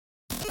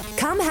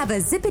Come have a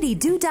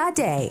zippity-doo-dah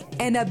day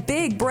and a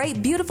big,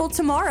 bright, beautiful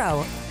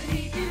tomorrow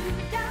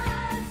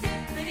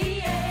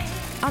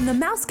on the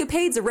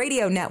Mousecapades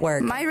Radio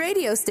Network. My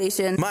radio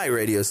station. My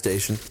radio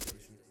station.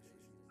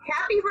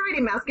 Happy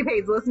Friday,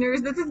 Mousecapades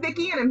listeners. This is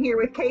Vicki, and I'm here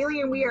with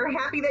Kaylee, and we are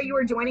happy that you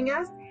are joining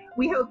us.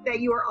 We hope that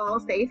you are all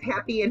safe,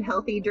 happy, and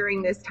healthy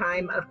during this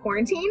time of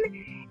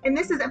quarantine. And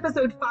this is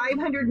episode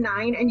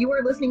 509, and you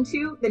are listening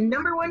to the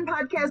number one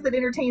podcast that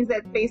entertains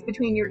that space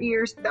between your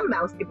ears, the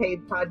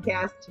Mousecapades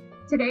podcast.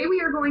 Today we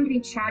are going to be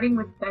chatting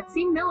with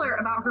Betsy Miller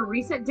about her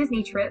recent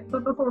Disney trip,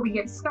 but before we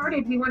get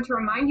started, we want to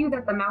remind you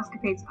that the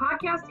Mousecapades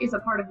podcast is a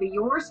part of the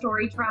Your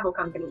Story Travel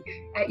Company.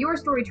 At Your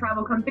Story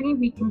Travel Company,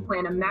 we can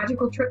plan a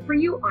magical trip for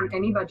you on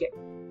any budget.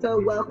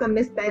 So welcome,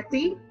 Miss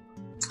Betsy.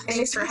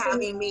 Thanks for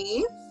having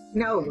me.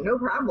 No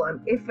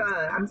problem.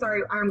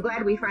 I'm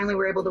glad we finally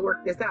were able to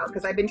work this out,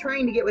 because I've been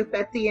trying to get with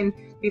Betsy, and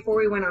before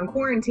we went on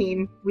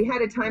quarantine, we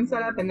had a time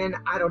set up, and then,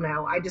 I don't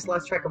know, I just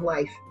lost track of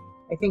life.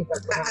 I think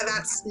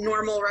that's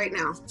normal right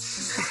now.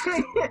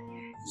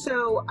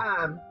 So,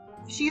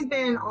 she's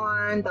been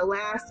on the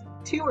last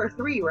 2 or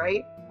 3,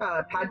 right?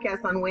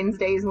 Podcasts on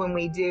Wednesdays when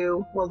we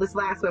do, well, this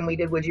last one we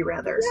did Would You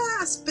Rather.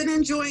 Yes, been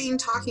enjoying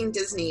talking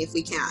Disney if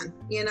we can,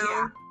 you know?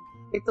 Yeah,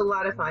 it's a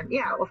lot of fun.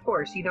 Yeah, of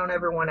course, you don't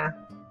ever want to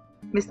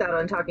miss out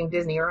on talking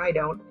Disney, or I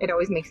don't. It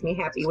always makes me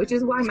happy, which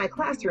is why my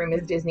classroom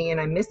is Disney and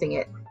I'm missing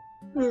it.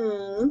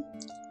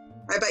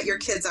 I bet your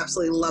kids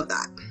absolutely love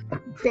that.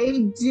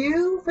 They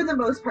do, for the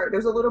most part.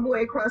 There's a little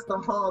boy across the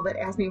hall that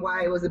asked me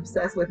why I was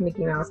obsessed with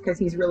Mickey Mouse, because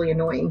he's really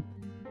annoying.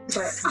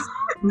 But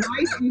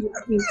my students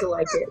seem to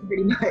like it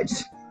pretty much.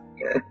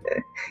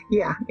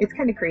 Yeah, it's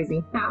kind of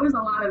crazy. That was a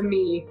lot of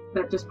me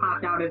that just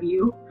popped out of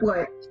you.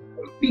 What?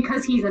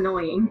 Because he's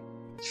annoying.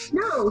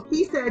 No,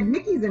 he said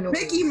Mickey's annoying.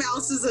 Mickey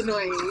Mouse is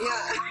annoying,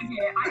 yeah.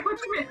 I thought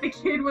you meant the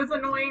kid was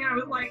annoying. I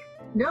was like...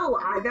 No,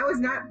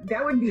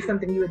 that would be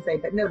something you would say,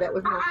 but no, that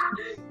was not.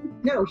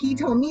 No, he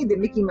told me that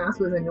Mickey Mouse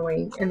was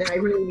annoying, and that I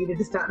really needed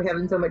to stop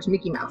having so much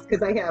Mickey Mouse,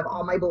 because I have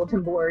all my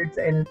bulletin boards,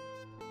 and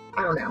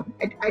I don't know.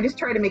 I just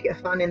try to make it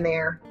fun in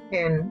there,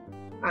 and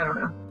I don't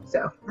know.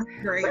 So,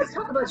 great. Let's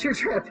talk about your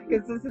trip,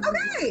 because this is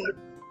okay.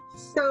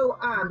 So,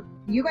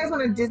 you guys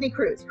went on a Disney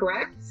cruise,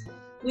 correct?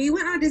 We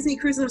went on a Disney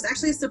cruise, and it was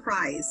actually a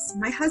surprise.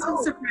 My husband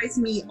surprised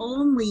me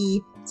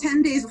only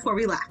 10 days before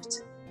we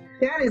left.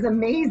 That is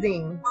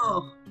amazing.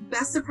 Oh,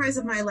 best surprise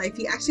of my life.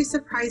 He actually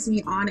surprised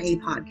me on a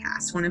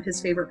podcast, one of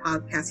his favorite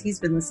podcasts he's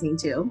been listening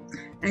to.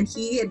 And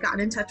he had gotten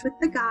in touch with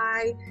the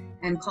guy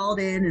and called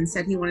in and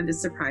said he wanted to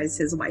surprise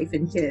his wife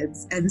and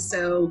kids. And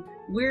so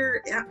we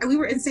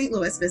were in St.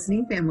 Louis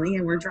visiting family,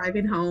 and we're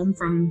driving home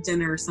from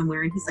dinner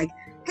somewhere. And he's like,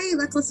 hey,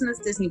 let's listen to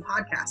this Disney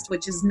podcast,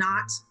 which is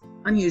not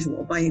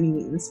unusual by any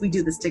means. We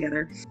do this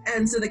together.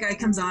 And so the guy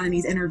comes on and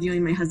he's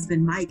interviewing my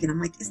husband, Mike. And I'm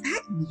like, is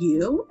that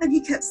you? And he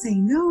kept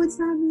saying, no, it's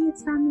not me.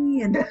 It's not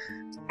me. And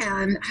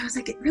I was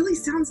like, it really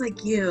sounds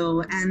like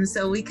you. And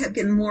so we kept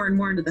getting more and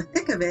more into the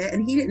thick of it.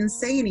 And he didn't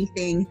say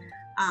anything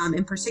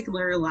in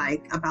particular,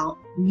 like about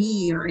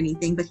me or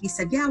anything, but he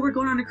said, yeah, we're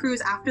going on a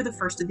cruise after the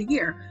first of the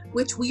year,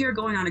 which we are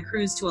going on a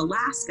cruise to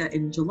Alaska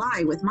in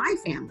July with my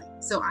family.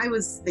 So I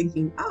was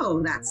thinking,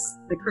 oh, that's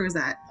the cruise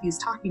that he's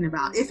talking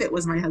about, if it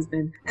was my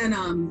husband.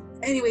 And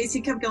anyways, he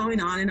kept going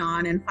on,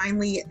 and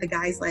finally the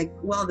guy's like,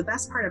 well, the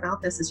best part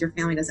about this is your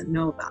family doesn't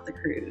know about the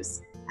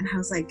cruise. And I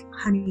was like,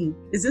 honey,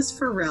 is this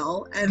for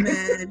real? And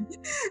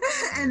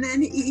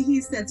then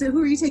he said, so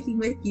who are you taking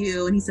with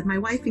you? And he said, my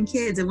wife and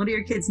kids. And what are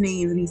your kids'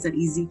 names? And he said,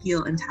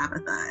 Ezekiel and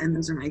Tabitha. And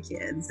those are my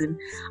kids. And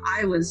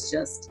I was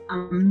just a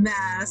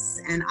mess.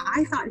 And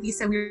I thought he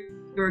said we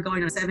were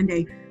going on a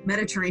 7-day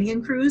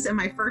Mediterranean cruise. And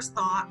my first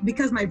thought,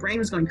 because my brain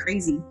was going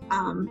crazy,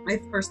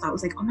 my first thought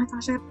was like, oh my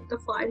gosh, I have to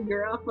fly to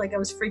Europe. Like I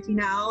was freaking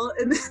out.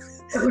 And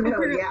oh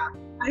no, yeah.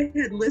 I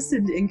had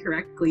listened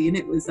incorrectly, and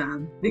it was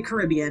the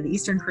Caribbean,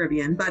 Eastern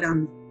Caribbean. But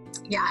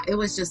yeah, it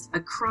was just a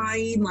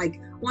crying,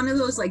 like one of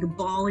those like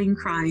bawling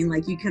crying,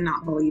 like you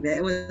cannot believe it.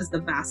 It was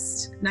the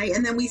best night.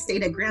 And then we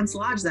stayed at Grant's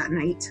Lodge that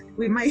night.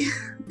 My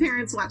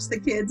parents watched the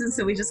kids, and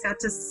so we just got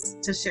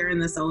to share in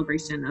the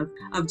celebration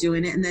of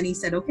doing it. And then he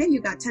said, okay, you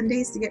got 10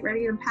 days to get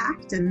ready and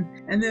packed. And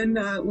then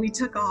we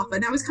took off,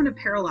 and I was kind of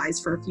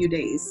paralyzed for a few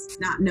days,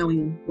 not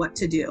knowing what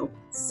to do.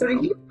 So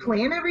did you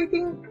plan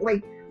everything?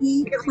 Like,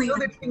 because we know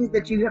there's things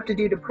that you have to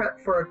do to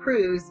prep for a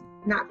cruise,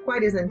 not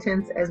quite as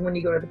intense as when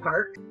you go to the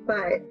park.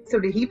 But so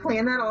did he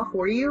plan that all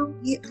for you?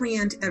 He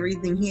planned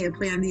everything. He had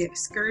planned the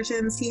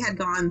excursions. He had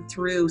gone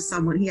through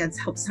someone. He had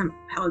helped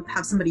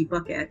have somebody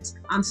book it. So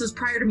it was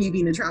prior to me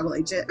being a travel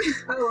agent.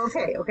 Oh,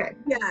 okay.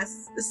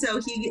 Yes. So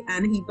he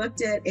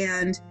booked it,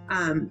 and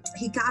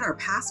he got our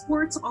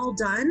passports all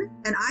done.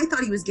 And I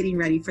thought he was getting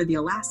ready for the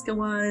Alaska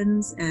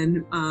ones,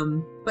 and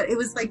but it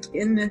was like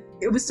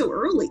it was so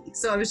early.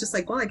 So I was just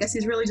like, well, I guess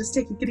he's really just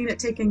getting it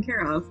taken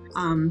care of.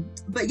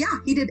 But yeah,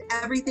 he did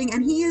everything,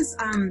 and he is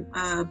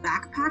a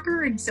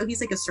backpacker, and so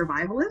he's like a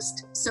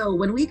survivalist. So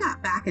when we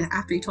got back and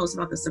after he told us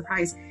about the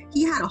surprise,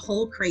 he had a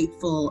whole crate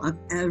full of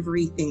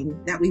everything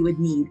that we would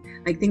need,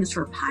 like things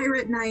for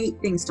pirate night,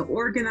 things to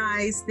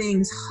organize,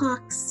 things,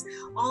 hooks,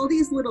 all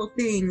these little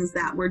things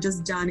that were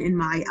just done in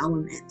my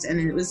element. And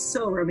it was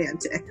so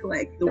romantic,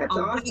 like the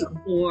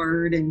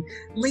whiteboard and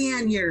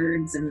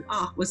lanyards, and it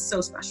was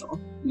so special.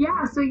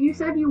 Yeah, so you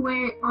said you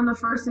went on the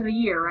 1st of the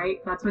year,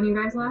 right? That's when you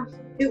guys left?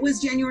 It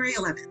was January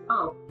 11th.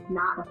 Oh,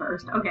 not the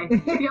 1st. Okay,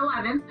 the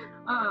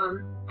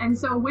 11th. And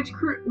so which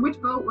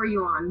boat were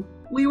you on?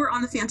 We were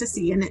on the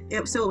Fantasy, and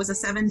it was a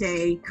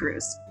 7-day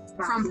cruise.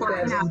 From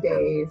Port 7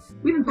 days.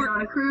 We haven't been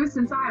on a cruise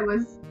since I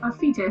was a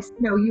fetus.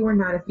 No, you were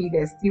not a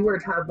fetus. You were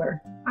a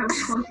toddler. I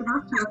was close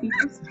enough to a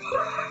fetus.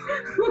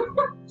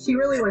 She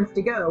really wants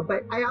to go,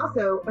 but I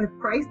also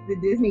priced the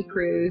Disney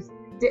cruise.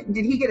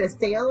 Did he get a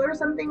sale or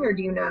something, or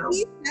do you know?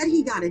 He said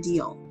he got a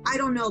deal. I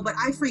don't know, but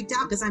I freaked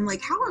out because I'm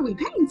like, how are we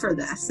paying for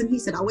this? And he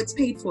said, oh, it's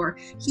paid for.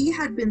 He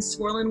had been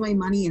swirling away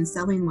money and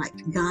selling like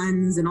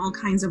guns and all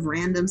kinds of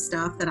random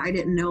stuff that I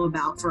didn't know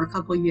about for a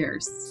couple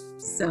years.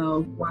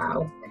 So,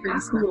 wow.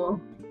 That's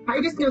cool.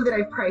 I just know that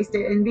I've priced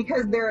it, and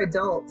because they're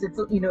adults, it's,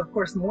 of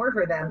course, more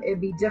for them.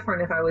 It'd be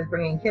different if I was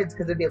bringing kids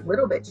because it'd be a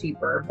little bit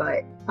cheaper,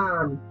 but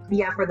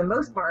yeah, for the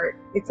most part,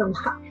 it's a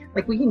lot.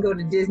 Like, we can go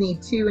to Disney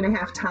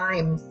 2.5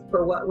 times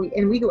for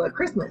we go at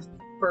Christmas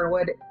for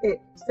what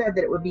it said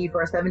that it would be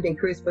for a 7-day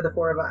cruise for the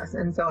 4 of us.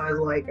 And so I was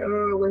like,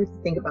 oh, we have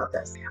to think about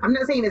this. I'm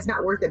not saying it's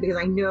not worth it because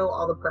I know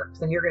all the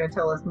perks, and you're going to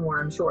tell us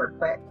more, I'm sure,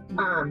 but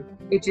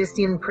it just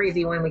seemed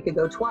crazy when we could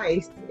go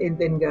twice and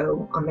then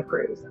go on the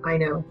cruise. I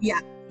know.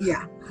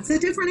 Yeah, it's a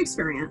different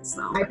experience,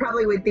 though. I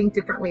probably would think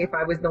differently if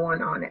I was the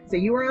one on it. So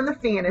you were on the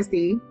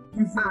Fantasy.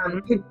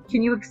 Mm-hmm.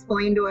 Can you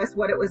explain to us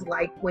what it was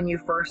like when you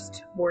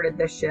first boarded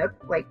the ship?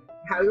 Like,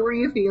 how were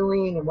you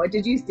feeling, and what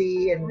did you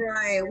see? And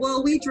right.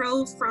 Well, we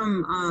drove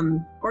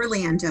from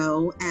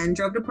Orlando and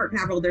drove to Port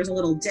Canaveral. There's a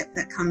little dip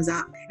that comes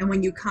up, and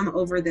when you come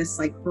over this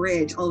like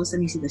bridge, all of a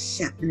sudden you see the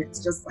ship, and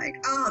it's just like,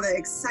 oh, the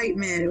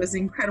excitement! It was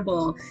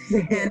incredible.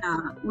 And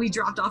we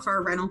dropped off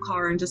our rental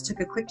car and just took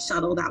a quick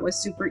shuttle. That was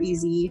super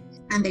easy,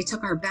 and they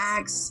took our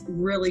bags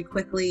really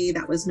quickly.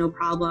 That was no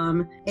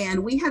problem.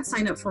 And we had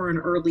signed up for an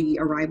early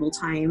arrival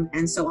time,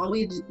 and so all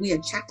we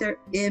had checked it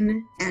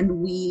in, and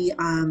we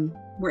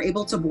were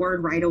able to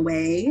board right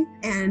away.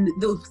 And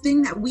the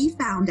thing that we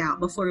found out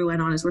before we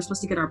went on is we're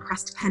supposed to get our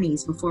pressed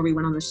pennies before we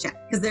went on the ship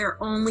because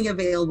they're only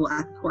available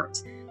at the port.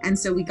 And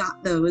so we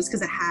got those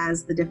because it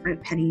has the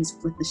different pennies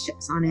with the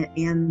ships on it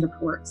and the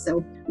port.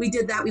 So we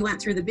did that. We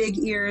went through the big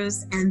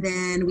ears, and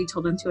then we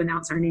told them to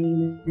announce our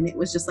name. And it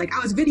was just like, I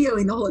was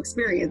videoing the whole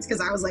experience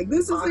because I was like,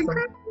 this is awesome.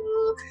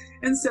 Incredible.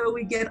 And so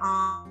we get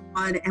on,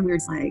 and we were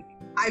like,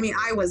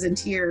 I was in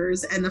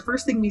tears. And the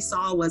first thing we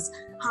saw was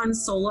Han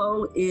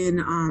Solo in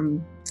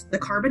the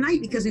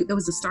Carbonite, because it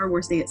was a Star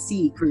Wars Day at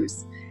Sea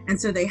cruise. And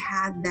so they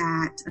had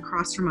that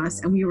across from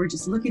us, and we were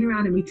just looking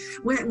around, and we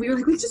were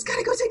like, we just got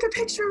to go take a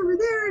picture over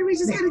there, and we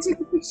just got to take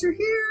a picture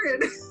here.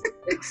 And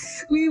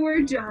we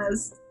were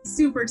just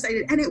super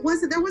excited. And there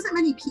wasn't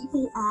many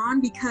people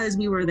on because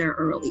we were there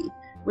early,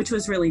 which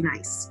was really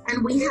nice.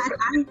 And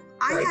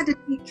I had to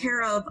take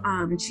care of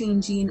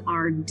changing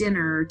our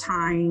dinner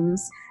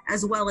times,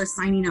 as well as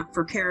signing up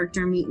for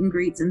character meet and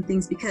greets and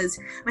things, because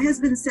my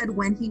husband said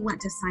when he went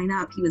to sign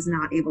up, he was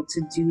not able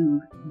to do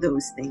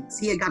those things.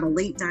 He had got a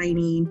late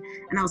dining,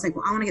 and I was like,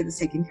 well, I want to get this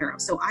taken care of.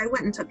 So I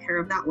went and took care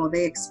of that while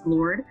they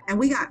explored, and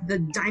we got the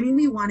dining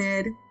we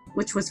wanted,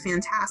 which was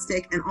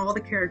fantastic, and all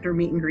the character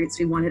meet and greets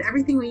we wanted,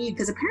 everything we need,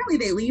 because apparently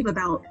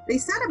they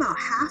said about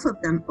half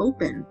of them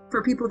open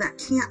for people that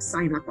can't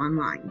sign up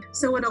online.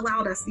 So it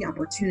allowed us the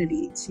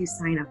opportunity to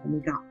sign up, and we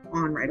got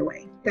on right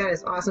away. That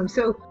is awesome.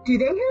 So do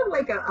they have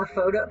like a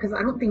photo? Because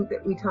I don't think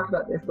that we talked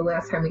about this the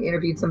last time we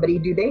interviewed somebody.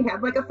 Do they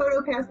have like a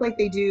photo pass like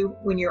they do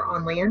when you're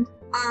on land?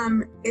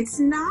 It's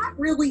not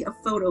really a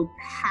photo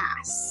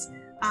pass.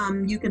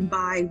 You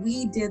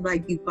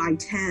buy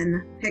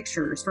 10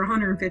 pictures for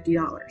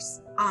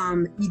 $150.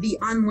 The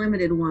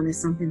unlimited one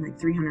is something like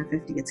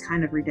 $350. It's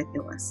kind of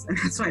ridiculous. And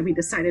that's why we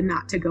decided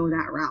not to go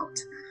that route.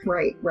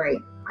 Right.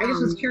 I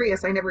just was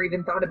curious. I never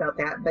even thought about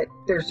that, but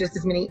there's just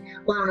as many.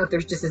 Well, I don't know if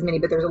there's just as many,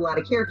 but there's a lot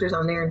of characters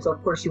on there. And so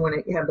of course you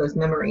want to have those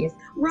memories.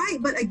 Right.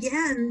 But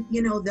again,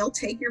 they'll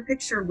take your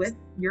picture with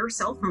your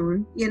cell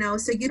phone,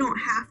 so you don't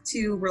have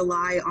to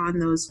rely on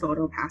those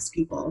photo pass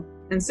people.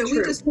 And so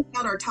we just picked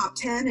out our top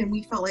 10, and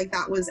we felt like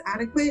that was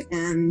adequate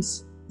and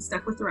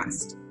stuck with the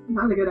rest.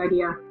 That's a good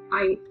idea.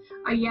 I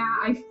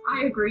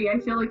agree. I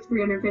feel like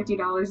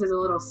 $350 is a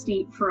little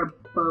steep for a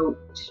boat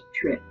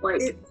trip.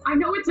 I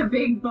know it's a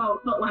big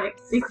boat, but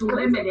it's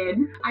limited.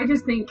 I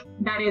just think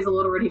that is a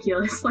little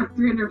ridiculous. Like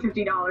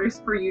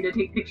 $350 for you to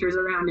take pictures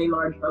around a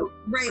large boat.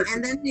 Right,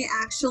 and then they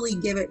actually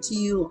give it to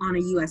you on a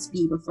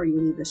USB before you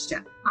leave the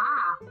ship.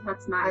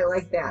 that's nice. I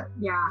like that.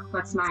 Yeah,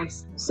 that's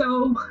nice.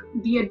 So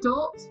the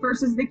adults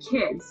versus the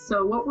kids.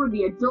 So what were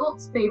the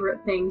adults' favorite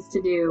things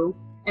to do?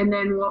 And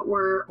then what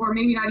were, or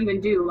maybe not even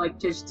do, like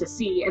just to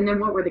see, and then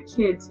what were the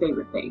kids'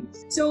 favorite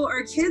things? So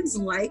our kids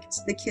liked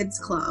the kids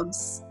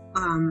clubs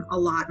a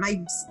lot.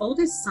 My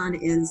oldest son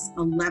is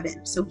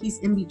 11, so he's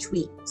in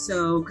between.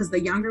 So because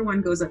the younger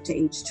one goes up to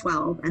age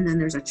 12, and then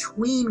there's a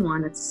tween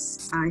one.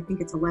 I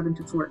think it's 11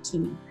 to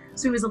 14.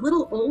 So he was a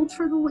little old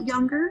for the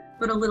younger,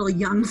 but a little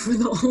young for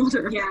the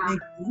older. Yeah.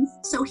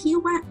 So he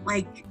went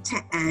like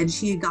to Edge.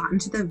 He had gotten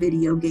to the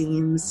video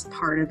games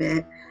part of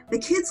it. The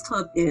kids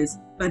club is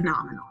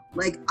phenomenal.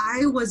 Like,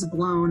 I was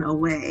blown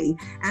away.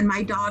 And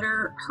my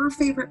daughter, her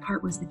favorite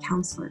part was the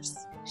counselors.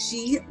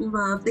 She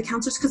loved the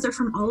counselors because they're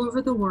from all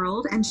over the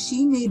world, and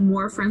she made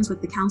more friends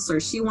with the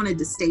counselors. She wanted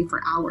to stay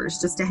for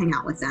hours just to hang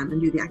out with them and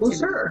do the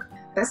activity. Well, sure.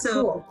 That's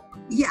cool.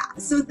 Yeah,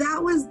 so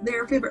that was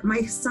their favorite.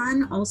 My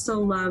son also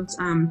loved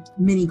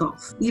mini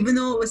golf, even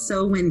though it was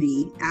so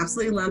windy.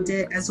 Absolutely loved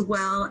it, as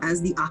well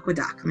as the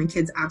aqueduct. My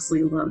kids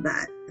absolutely love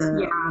that,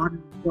 the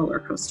roller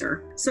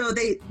coaster. So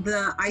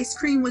the ice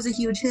cream was a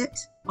huge hit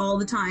all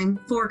the time,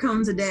 4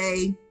 cones a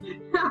day.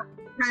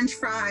 French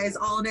fries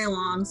all day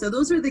long. So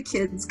those are the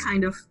kids'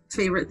 kind of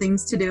favorite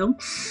things to do.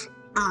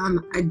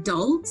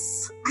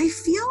 Adults, I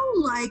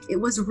feel like it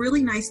was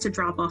really nice to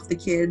drop off the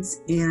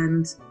kids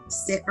and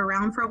sit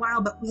around for a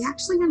while, but we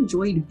actually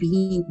enjoyed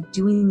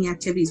doing the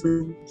activities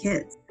with the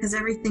kids because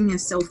everything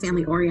is so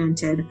family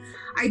oriented.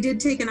 I did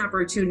take an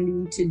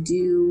opportunity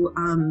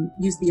to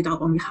use the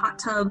adult only hot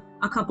tub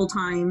a couple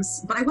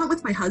times, but I went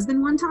with my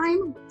husband one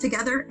time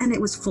together and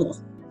it was full.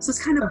 So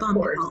it's kind of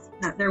bummed out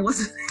that there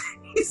wasn't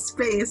any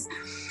space.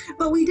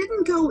 But we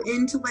didn't go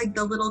into like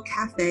the little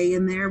cafe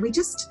in there.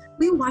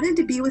 We wanted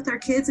to be with our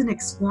kids and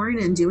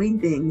exploring and doing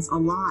things a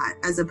lot,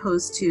 as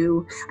opposed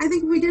to, I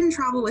think if we didn't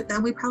travel with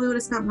them, we probably would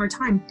have spent more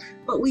time.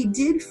 But we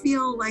did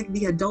feel like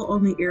the adult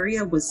only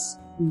area was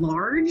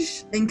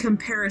large in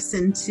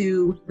comparison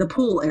to the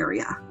pool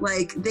area.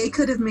 Like, they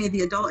could have made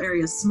the adult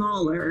area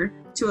smaller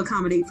to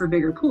accommodate for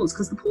bigger pools,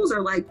 because the pools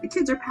are like, the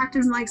kids are packed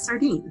in like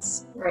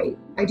sardines. Right.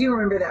 I do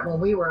remember that when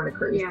we were on a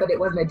cruise, but it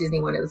wasn't a Disney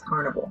one, it was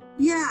Carnival.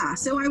 Yeah,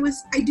 so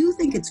I do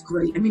think it's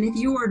great. I mean, if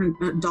you are an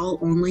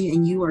adult only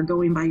and you are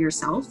going by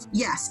yourself,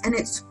 yes, and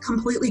it's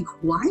completely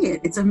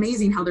quiet. It's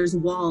amazing how there's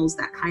walls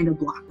that kind of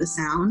block the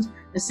sound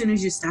as soon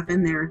as you step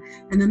in there,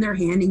 and then they're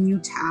handing you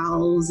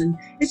towels, and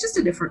it's just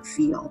a different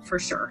feel for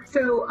sure.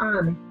 So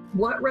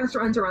what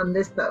restaurants are on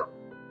this boat?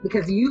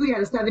 Because you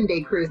had a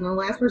 7-day cruise, and the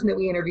last person that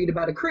we interviewed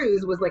about a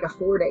cruise was like a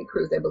 4-day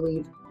cruise, I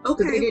believe.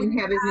 Okay. So they didn't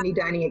have as many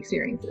dining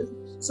experiences.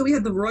 So we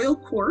had the Royal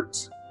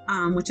Court,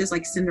 which is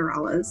like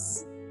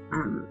Cinderella's,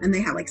 and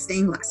they have like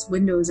stained glass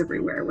windows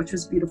everywhere, which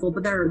was beautiful,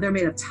 but they're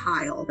made of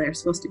tile. They're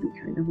supposed to be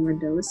kind of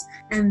windows.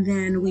 And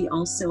then we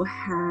also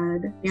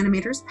had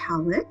Animator's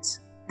Palette.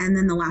 And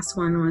then the last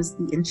one was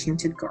the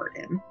Enchanted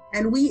Garden.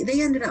 And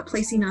they ended up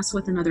placing us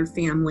with another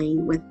family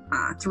with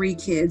 3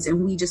 kids,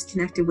 and we just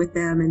connected with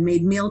them and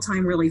made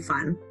mealtime really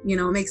fun. You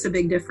know, it makes a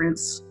big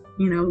difference,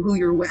 you know, who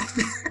you're with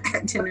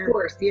at dinner. Of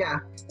course, yeah.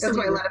 That's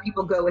why a lot of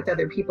people go with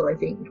other people, I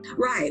think.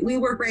 Right. We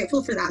were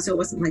grateful for that. So it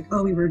wasn't like,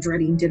 oh, we were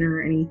dreading dinner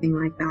or anything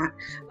like that.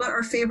 But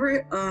our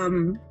favorite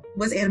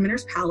was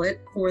Animator's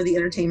Palette for the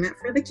entertainment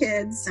for the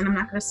kids. And I'm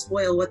not going to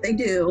spoil what they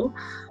do,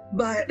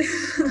 but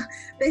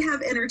they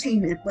have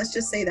entertainment, let's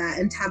just say that.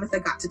 And Tabitha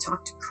got to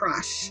talk to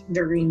Crush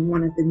during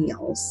one of the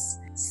meals.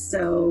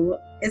 So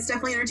it's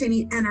definitely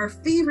entertaining. And our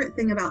favorite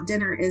thing about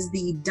dinner is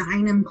the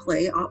dine and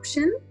play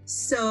option.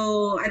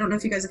 So I don't know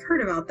if you guys have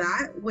heard about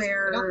that,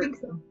 where... I don't think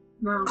so.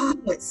 No. Oh,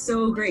 it's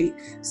so great.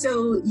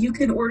 So you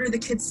can order the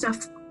kids'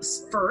 stuff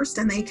first,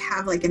 and they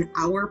have like an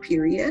hour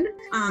period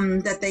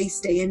that they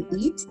stay and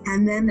eat.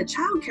 And then the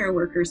childcare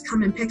workers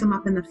come and pick them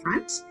up in the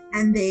front,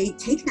 and they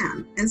take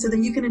them. And so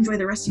then you can enjoy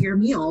the rest of your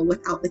meal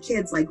without the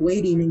kids like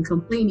waiting and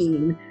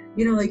complaining,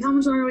 you know, like, how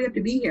much longer do we have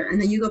to be here? And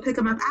then you go pick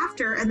them up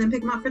after, and then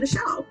pick them up for the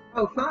show.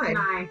 Oh, fun.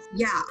 Nice.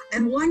 Yeah.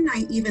 And one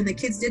night, even the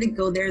kids didn't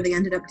go there. They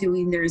ended up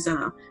there's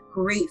a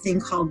great thing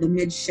called the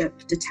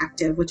Midship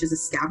Detective, which is a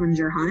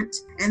scavenger hunt.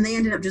 And they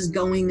ended up just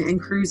going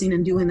and cruising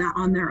and doing that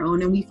on their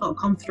own. And we felt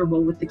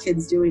comfortable with the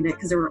kids doing it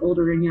because they were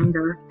older and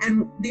younger.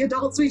 And the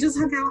adults, we just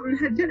hung out and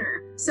had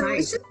dinner. So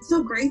It's just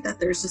so great that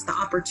there's just the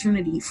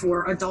opportunity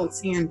for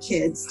adults and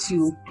kids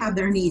to have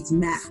their needs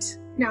met.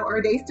 Now,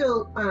 are they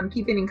still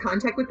keeping in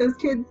contact with those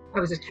kids?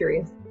 I was just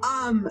curious.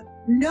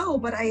 No,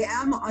 but I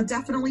am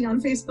definitely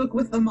on Facebook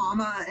with the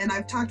mama, and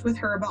I've talked with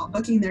her about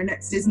booking their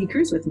next Disney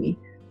cruise with me.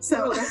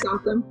 So that's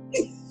awesome.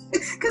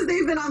 Because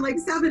they've been on like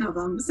 7 of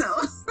them, so.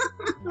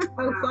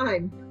 Oh,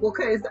 fun. Well,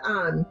 because,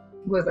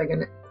 what was I going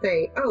to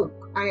say? Oh,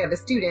 I have a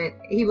student.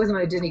 He wasn't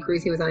on a Disney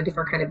cruise. He was on a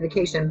different kind of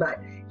vacation, but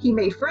he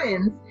made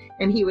friends,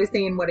 and he was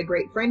saying what a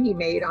great friend he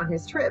made on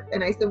his trip.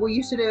 And I said, well,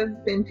 you should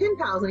have been pen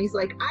pals. And he's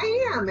like,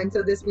 I am. And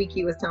so this week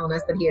he was telling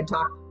us that he had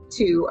talked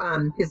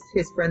to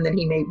his friend that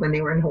he made when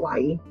they were in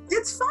Hawaii.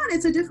 It's fun.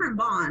 It's a different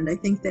bond, I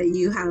think, that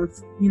you have,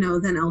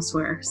 than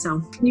elsewhere.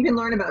 So you can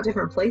learn about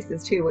different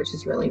places too, which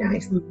is really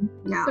nice.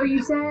 Yeah. So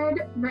you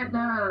said that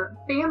the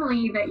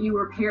family that you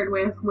were paired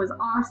with was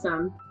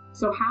awesome.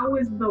 So how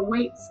was the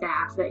wait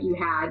staff that you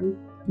had?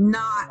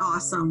 Not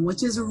awesome,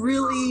 which is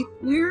really,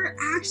 we're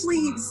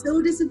actually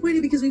so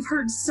disappointed because we've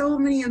heard so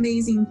many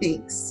amazing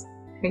things.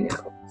 I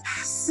know.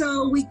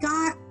 So we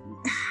got,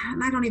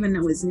 and I don't even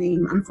know his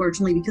name,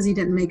 unfortunately, because he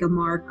didn't make a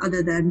mark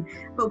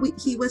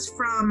he was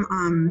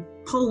from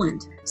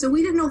Poland. So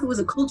we didn't know if it was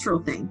a cultural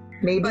thing.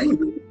 Maybe. But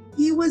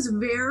he was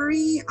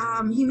very,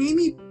 he made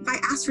me, if I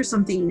asked for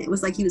something, it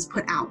was like he was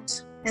put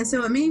out. And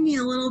so it made me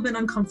a little bit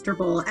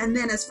uncomfortable. And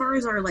then as far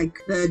as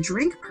the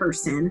drink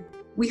person,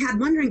 we had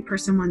one drink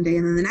person one day,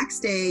 and then the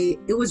next day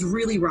it was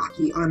really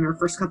rocky on our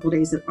first couple of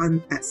days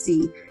at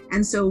sea.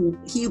 And so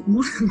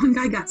one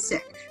guy got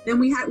sick. Then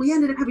we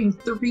ended up having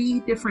 3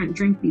 different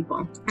drink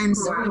people. And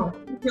so wow.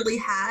 we really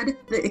had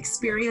the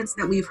experience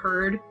that we've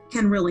heard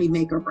can really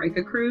make or break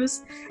a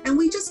cruise. And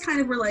we just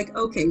kind of were like,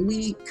 okay,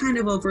 we kind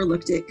of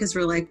overlooked it because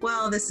we're like,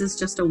 well, this is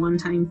just a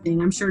one-time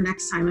thing. I'm sure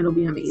next time it'll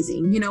be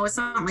amazing. It's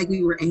not like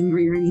we were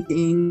angry or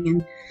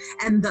anything.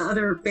 And the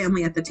other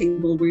family at the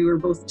table, we were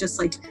both just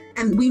like,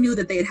 and we knew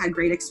that they had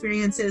great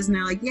experiences, and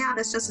they're like, yeah,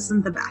 this just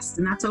isn't the best,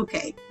 and that's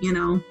okay,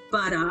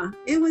 But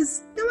it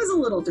was a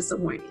little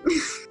disappointing.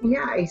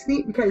 Yeah, I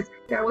see, because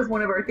that was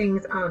one of our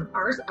things.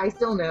 Ours, I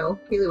still know.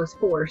 Kaylee was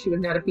 4. She was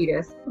not a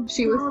fetus.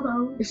 His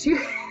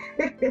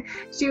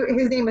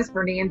name was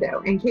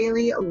Fernando, and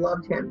Kaylee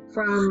loved him.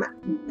 From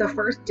the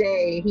first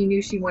day, he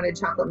knew she wanted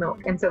chocolate milk,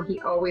 and so he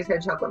always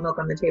had chocolate milk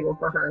on the table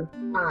for her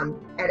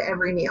at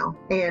every meal.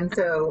 And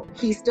so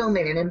he still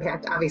made an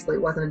impact. Obviously,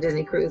 it wasn't a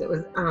Disney cruise. It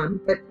was,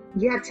 but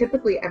yeah,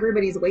 typically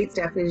everybody's wait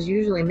staff is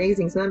usually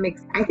amazing. So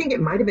I think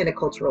it might have been a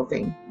cultural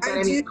thing.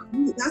 But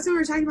that's what we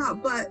were talking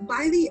about. But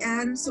by the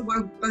end, so by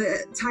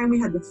the time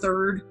we had the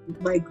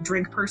 3rd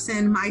drink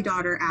person, my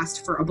daughter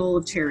asked for a bowl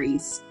of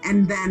cherries.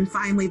 And then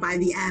finally by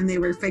the end, they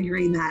were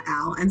figuring that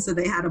out. And so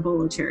they had a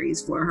bowl of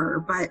cherries for her.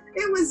 But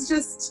it was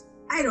just,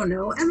 I don't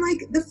know. And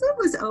the food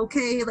was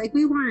okay.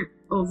 We weren't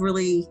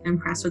overly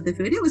impressed with the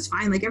food. It was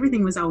fine.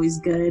 Everything was always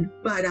good.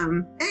 But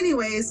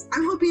anyways,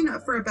 I'm hoping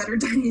for a better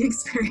dining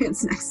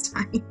experience next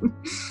time.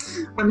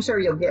 I'm sure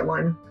you'll get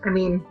one. I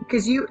mean,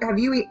 because you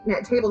eaten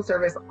at table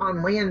service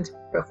on land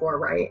before,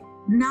 right?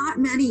 Not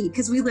many,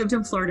 because we lived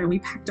in Florida and we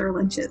packed our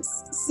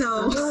lunches.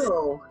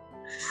 So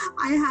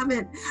I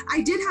haven't.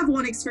 I did have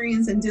one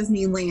experience in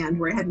Disneyland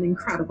where I had an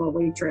incredible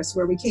waitress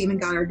where we came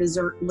and got our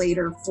dessert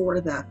later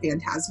for the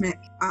Fantasmic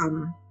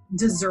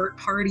dessert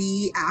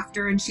party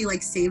after, and she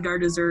saved our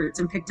desserts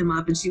and picked them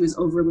up, and she was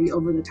overly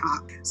over the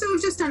top. So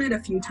we've just done it a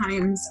few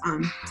times.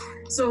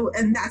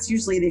 And that's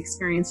usually the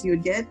experience you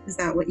would get. Is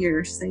that what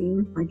you're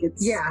saying?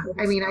 Yeah.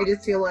 I mean, I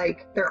just feel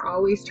like they're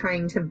always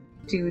trying to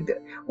do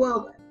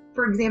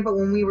for example,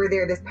 when we were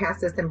there this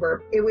past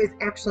December, it was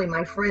actually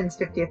my friend's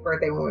 50th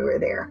birthday when we were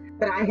there.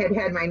 But I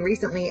had mine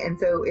recently, and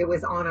so it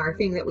was on our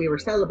thing that we were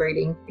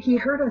celebrating. He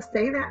heard us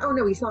say that. Oh,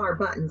 no, he saw our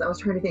buttons. I was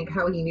trying to think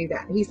how he knew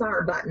that. He saw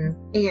our buttons.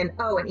 And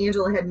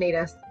Angela had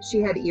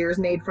she had ears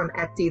made from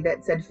Etsy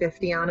that said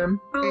 50 on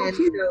them. Oh, and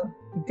so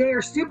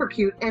they're super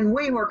cute and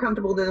way more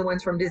comfortable than the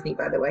ones from Disney,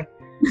 by the way.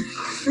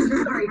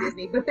 Sorry,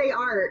 Disney, but they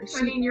are.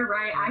 I mean, you're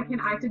right.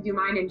 I have to do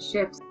mine in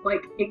shifts.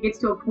 It gets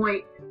to a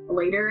point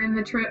later in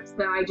the trips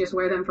that I just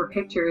wear them for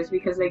pictures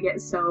because they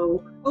get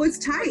so... Oh, it's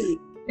tight.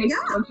 They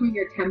go through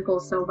your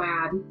temples so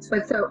bad.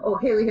 But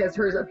Haley has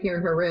hers up here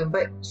in her room.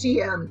 But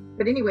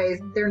but anyways,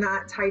 they're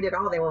not tight at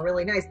all. They were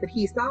really nice. But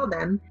he saw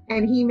them,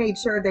 and he made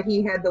sure that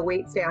he had the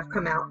wait staff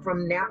come out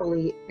from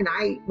Napoli. And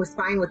I was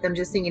fine with them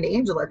just singing to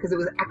Angela because it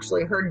was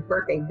actually her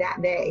birthday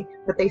that day.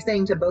 But they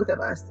sang to both of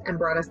us and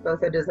brought us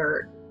both a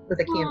dessert with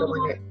a candle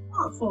in it.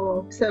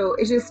 Awful. So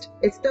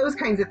it's those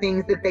kinds of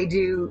things that they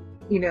do,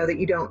 that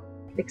you don't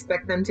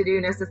expect them to do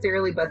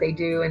necessarily, but they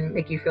do and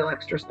make you feel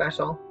extra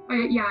special.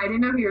 I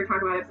didn't know who you were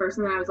talking about at first,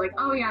 and then I was like,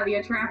 oh yeah, the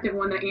attractive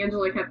one that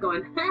Angela kept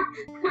going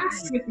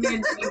with me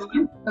and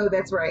Damien. Oh,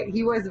 that's right.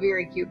 He was a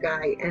very cute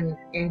guy, and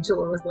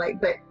Angela was like,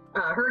 but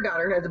her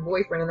daughter has a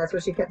boyfriend, and that's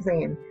what she kept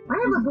saying. I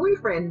have a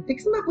boyfriend.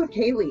 Fix him up with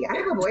Kaylee. I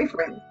have a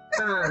boyfriend.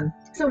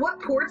 So what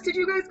ports did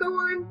you guys go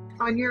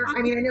on your?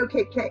 I mean, I know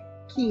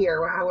Key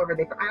or however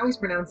I always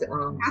pronounce it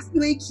wrong.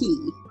 Castaway Cay.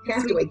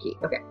 Castaway Cay.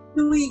 Okay.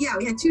 We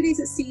had 2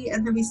 days at sea,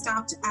 and then we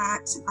stopped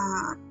at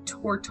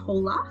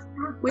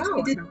Tortola, which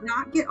we did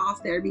not get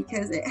off there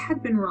because it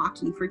had been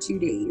rocky for 2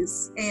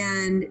 days,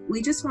 and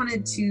we just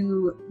wanted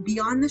to be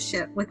on the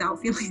ship without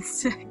feeling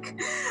sick.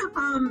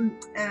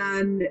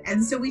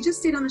 And so we just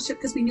stayed on the ship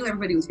because we knew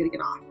everybody was going to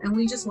get off, and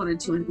we just wanted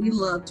to, and we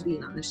loved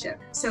being on the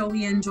ship. So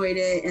we enjoyed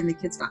it, and the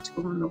kids got to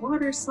go on the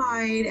water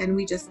slide, and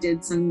we just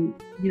did some,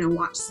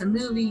 watch some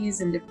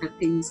movies and different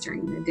things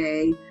during the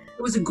day.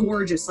 It was a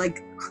gorgeous,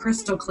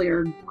 crystal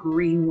clear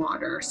green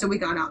water. So we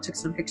got out, took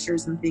some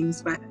pictures and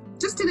things, but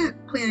just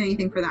didn't plan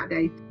anything for that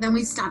day. Then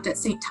we stopped at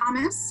St.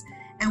 Thomas,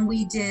 and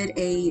we did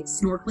a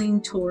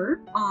snorkeling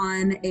tour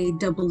on a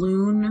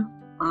doubloon,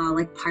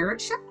 pirate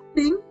ship.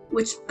 thing,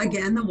 which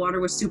again, the water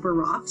was super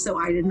rough, so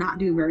I did not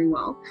do very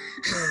well.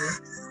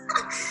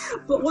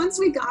 But once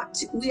we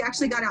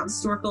actually got out and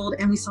snorkeled,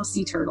 and we saw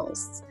sea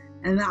turtles,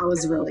 and that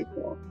was really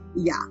cool.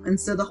 Yeah, and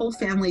so the whole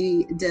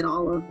family did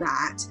all of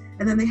that,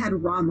 and then they had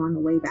rum on the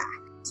way back.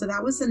 So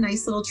that was a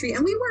nice little treat.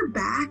 And we were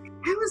back,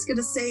 I was going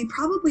to say,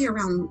 probably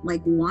around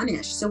like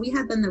 1-ish. So we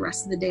had then the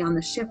rest of the day on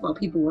the ship while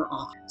people were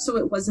off. So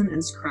it wasn't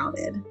as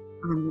crowded,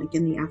 like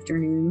in the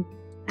afternoon.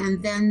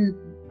 And then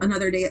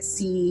another day at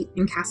sea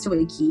in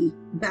Castaway Cay.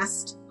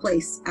 Best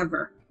place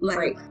ever. Like,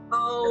 right.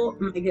 Oh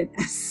my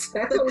goodness.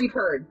 That's what we've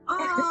heard.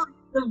 Oh,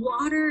 the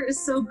water is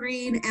so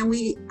green, and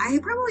I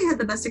probably had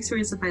the best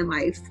experience of my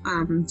life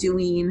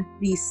doing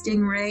the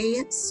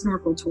Stingray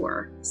snorkel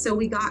tour. So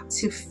we got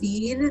to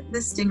feed the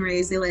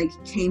stingrays. They like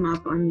came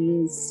up on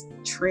these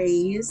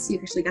trays. You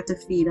actually got to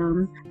feed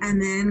them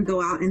and then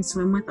go out and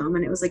swim with them.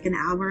 And it was like an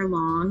hour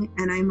long.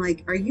 And I'm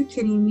like, are you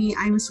kidding me?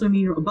 I'm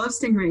swimming above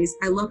stingrays.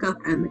 I look up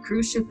and the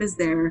cruise ship is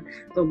there.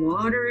 The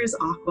water is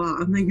aqua.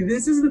 I'm like,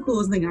 this is the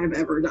coolest thing I've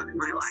ever done in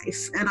my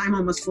life. And I'm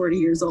almost 40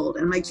 years old,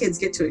 and my kids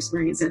get to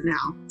experience it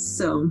now.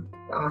 So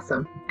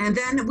awesome. And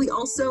then we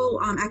also,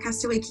 at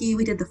Castaway Cay,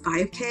 we did the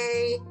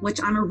 5K,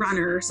 which I'm a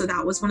runner. So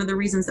that was one of the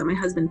reasons that my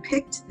husband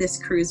picked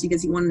this cruise,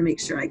 because he wanted to make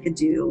sure I could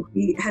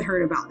he had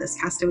heard about this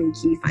Castaway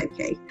Cay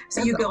 5K.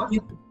 So you go,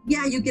 awesome.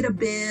 You get a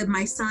bib.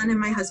 My son and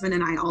my husband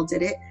and I all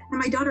did it. And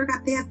my daughter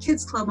they have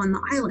kids club on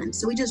the island.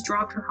 So we just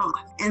dropped her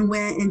off and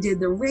went and did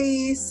the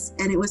race,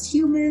 and it was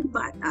humid,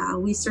 but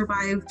we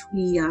survived.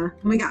 We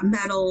got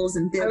medals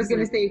and bibs. I was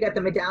going to say you got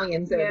the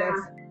medallions. So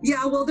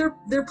yeah, well,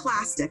 they're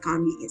plastic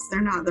on these.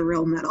 They're not the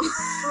real metal.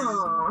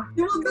 Aww.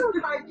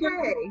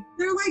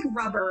 They're like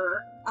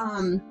rubber.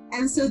 And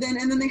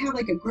then they have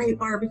like a great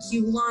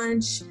barbecue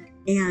lunch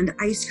and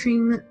ice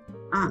cream.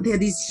 They have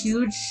these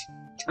huge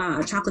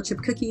chocolate chip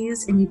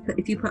cookies, and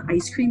if you put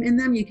ice cream in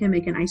them, you can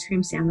make an ice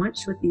cream sandwich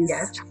with these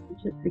chocolate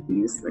chip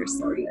cookies. They're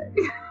so good.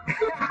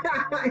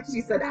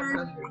 She said I'm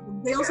hungry.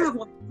 They also have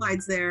water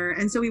slides there,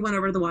 and so we went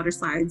over to the water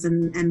slides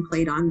and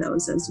played on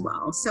those as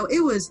well. So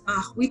it was,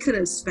 we could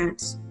have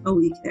spent a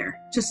week there.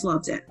 Just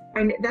loved it.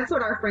 And that's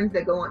what our friends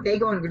that go on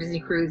Disney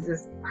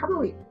cruises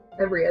probably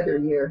every other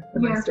year,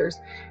 the Masters.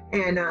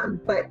 And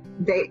but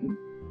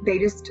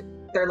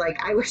they're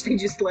like, I wish they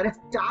just let us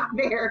dock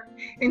there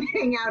and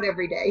hang out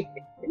every day.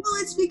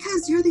 Well, it's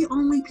because you're the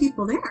only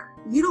people there.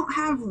 You don't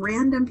have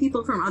random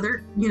people from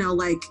other,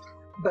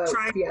 boats,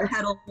 trying to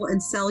peddle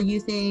and sell you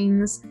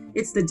things.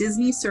 It's the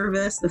Disney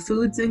service. The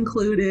food's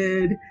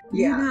included.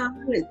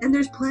 And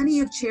there's plenty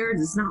of chairs.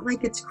 It's not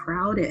like it's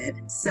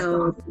crowded.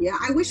 So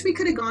I wish we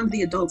could have gone to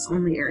the adults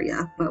only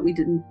area, but we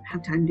didn't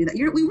have time to do that.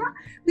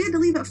 We had to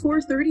leave at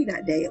 4:30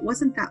 that day. It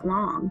wasn't that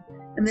long,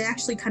 and they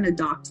actually kind of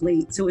docked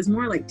late, so it was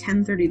more like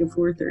 10:30 to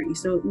 4:30.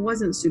 So it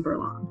wasn't super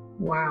long.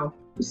 Wow.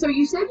 So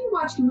you said you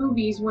watched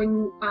movies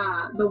when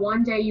the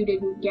one day you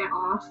didn't get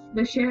off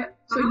the ship.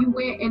 So you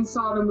went and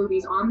saw the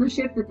movies on the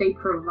ship that they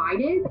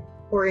provided?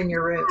 Or in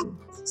your room?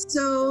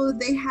 So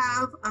they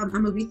have a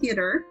movie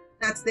theater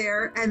that's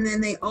there, and then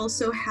they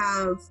also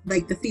have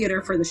like the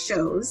theater for the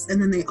shows,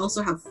 and then they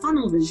also have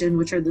Funnel Vision,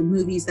 which are the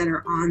movies that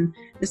are on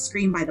the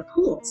screen by the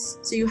pools.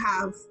 So you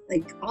have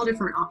like all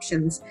different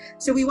options.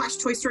 So we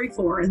watched Toy Story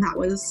 4, and that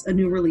was a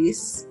new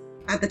release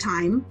at the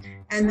time.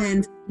 And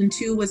then Frozen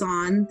 2 was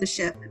on the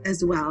ship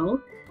as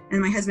well, and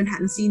my husband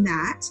hadn't seen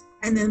that.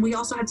 And then we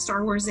also had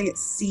Star Wars Day at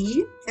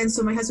Sea, and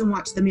so my husband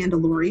watched The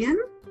Mandalorian.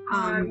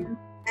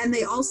 And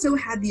they also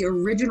had the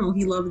original,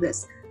 he loved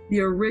this, the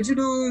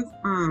original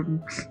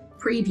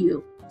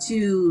preview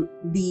to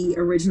the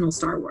original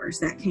Star Wars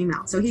that came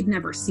out. So he'd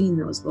never seen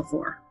those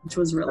before, which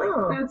was really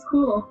cool. That's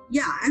cool.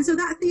 Yeah, and so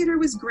that theater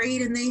was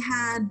great, and they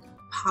had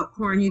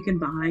popcorn you can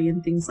buy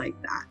and things like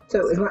that. So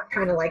it was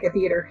kind of like a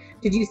theater.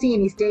 Did you see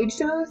any stage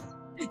shows?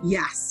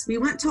 Yes, we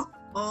went to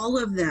all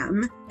of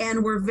them,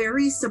 and were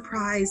very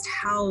surprised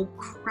how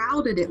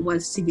crowded it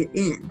was to get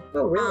in.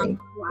 Oh, really?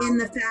 In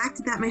the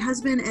fact that my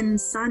husband and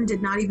son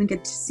did not even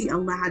get to see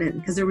Aladdin,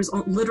 because there was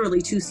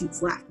literally 2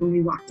 seats left when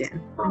we walked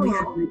in. And we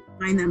had to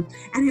find them.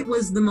 And it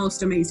was the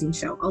most amazing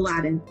show,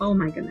 Aladdin. Oh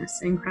my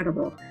goodness,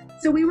 incredible.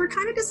 So we were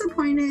kind of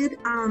disappointed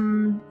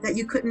that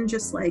you couldn't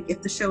just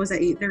if the show was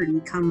at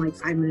 8:30, come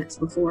 5 minutes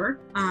before.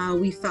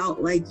 We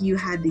felt like you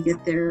had to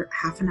get there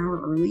half an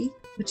hour early,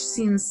 which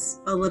seems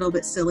a little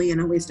bit silly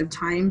and a waste of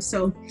time.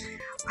 So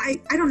I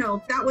don't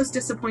know. That was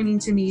disappointing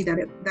to me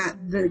that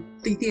the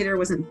theater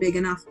wasn't big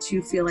enough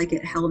to feel like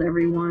it held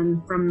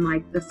everyone from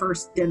the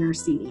first dinner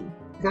seating.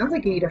 Sounds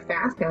like you need a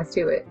fast pass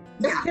to it.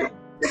 Yeah.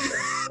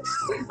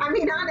 I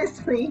mean,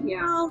 honestly.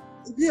 Yeah. Well,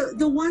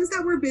 the ones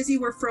that were busy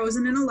were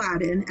Frozen and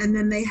Aladdin, and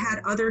then they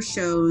had other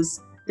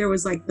shows. There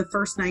was the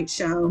first night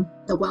show,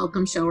 the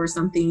welcome show or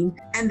something,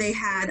 and they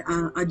had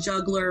a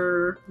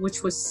juggler,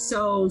 which was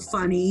so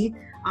funny.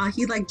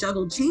 He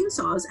juggled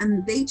chainsaws,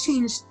 and they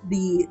changed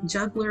the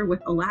juggler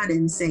with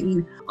Aladdin,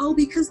 saying, "Oh,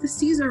 because the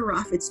seas are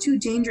rough, it's too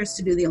dangerous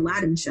to do the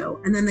Aladdin show."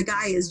 And then the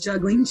guy is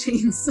juggling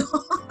chainsaws.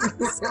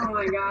 Oh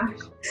my gosh.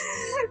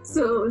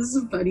 So it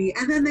was funny.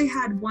 And then they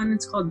had one,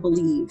 it's called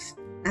Believe.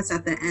 That's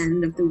at the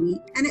end of the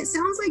week. And it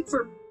sounds like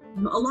for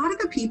a lot of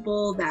the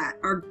people that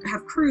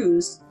have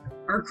cruised,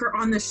 are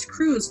on this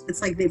cruise,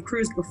 it's like they've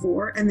cruised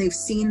before and they've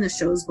seen the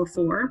shows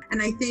before.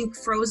 And I think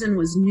Frozen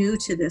was new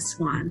to this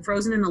one.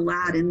 Frozen and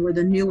Aladdin were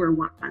the newer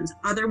ones.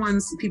 Other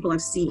ones people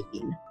have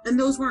seen. And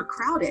those weren't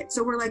crowded.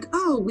 So we're like,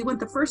 oh, we went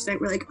the first night.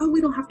 We're like, oh,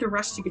 we don't have to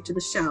rush to get to the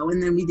show.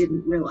 And then we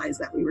didn't realize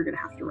that we were going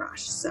to have to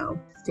rush. So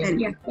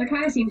yeah, that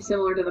kind of seems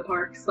similar to the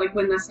parks. Like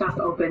when the stuff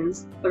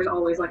opens, there's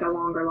always like a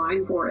longer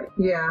line for it.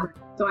 Yeah.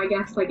 So I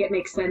guess like it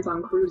makes sense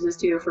on cruises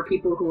too for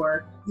people who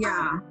are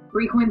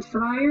frequent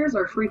flyers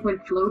or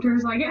frequent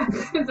floaters, I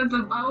guess. It's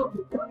about.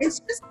 It's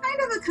just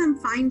kind of a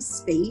confined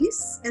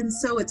space, and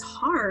so it's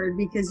hard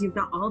because you've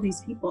got all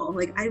these people.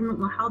 Like I don't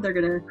know how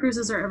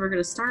cruises are ever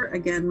gonna start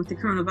again with the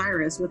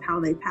coronavirus, with how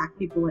they pack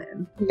people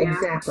in. Yeah.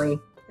 Exactly.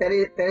 That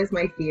is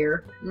my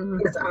fear. Mm-hmm.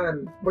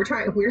 We're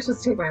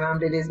supposed to take my mom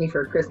to Disney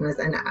for Christmas,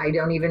 and I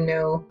don't even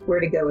know where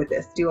to go with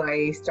this. Do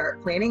I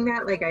start planning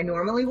that like I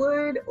normally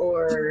would,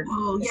 or?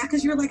 Oh yeah,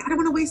 because you're like, I don't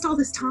want to waste all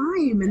this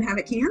time and have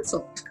it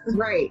canceled.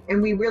 Right,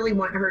 and we really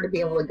want her to be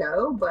able to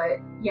go, but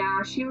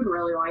yeah, she would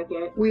really like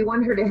it. We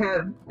want her to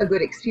have a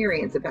good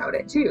experience about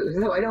it too.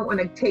 So I don't want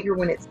to take her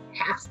when it's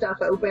half stuff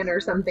open or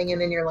something, and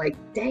then you're like,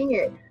 dang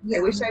it, I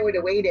wish I would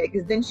have waited,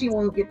 because then she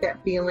won't get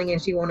that feeling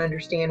and she won't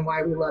understand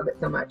why we love it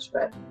so much.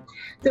 But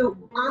so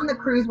on the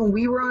cruise, when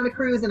we were on a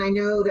cruise, and I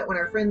know that when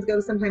our friends go,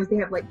 sometimes they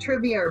have like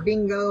trivia or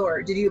bingo,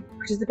 or did you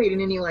participate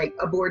in any like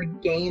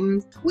aboard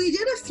games? We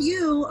did a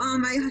few.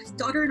 My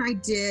daughter and I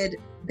did.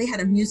 They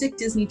had a music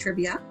Disney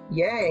trivia.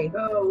 Yay.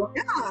 Oh.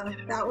 Yeah,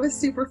 that was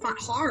super fun.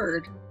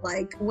 Hard,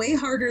 like way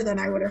harder than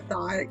I would have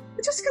thought,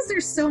 just because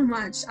there's so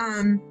much.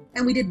 And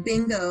we did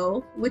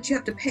bingo, which you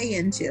have to pay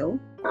into.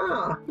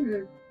 Oh.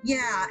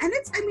 Yeah, and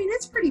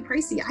it's pretty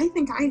pricey. I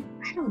think I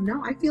don't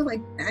know. I feel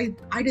like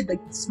I did the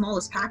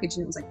smallest package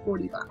and it was like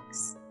 $40.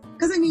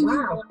 Because you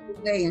go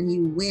away and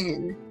you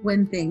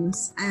win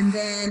things. And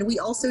then we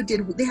also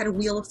they had a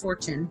Wheel of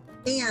Fortune.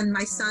 And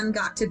my son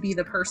got to be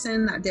the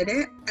person that did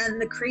it. And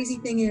the crazy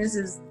thing is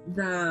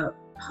the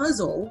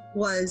puzzle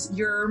was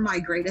 "You're my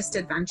greatest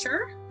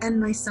adventure," and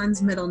my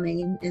son's middle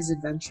name is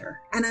Adventure.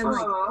 And I'm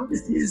like,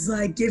 this is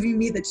like giving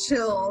me the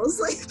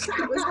chills. Like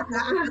that was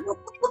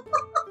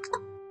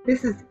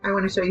I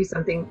want to show you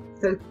something.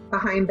 So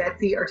behind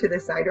Betsy, or to the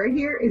side right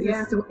here,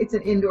 it's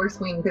an indoor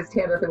swing, because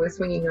Tabitha was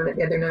swinging on it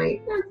the other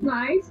night. That's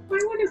nice. I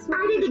want to swing.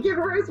 I need to give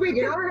her a swing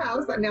in our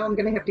house. Now I'm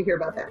going to have to hear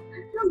about that.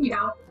 No, you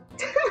don't.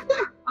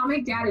 I'll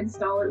make Dad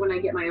install it when I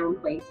get my own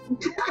place.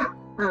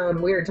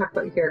 We were talking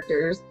about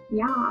characters.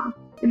 Yeah.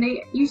 And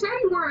you said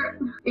you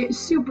weren't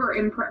super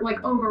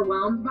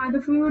overwhelmed by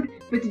the food,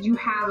 but did you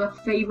have a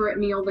favorite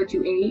meal that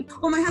you ate?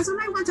 Well, my husband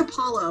and I went to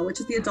Palo, which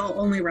is the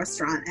adult-only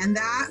restaurant, and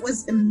that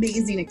was an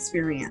amazing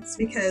experience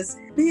because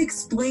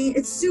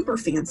it's super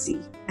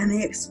fancy, and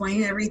they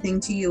explain everything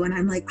to you, and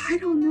I'm like, I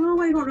don't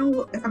know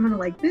if I'm going to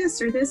like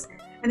this or this.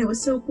 And it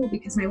was so cool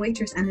because my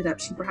waitress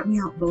she brought me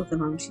out both of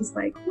them. She's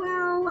like,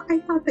 well, I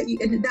thought that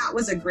and that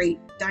was a great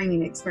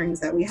dining experience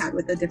that we had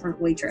with a different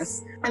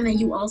waitress. And then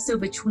you also,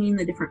 between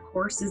the different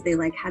courses, they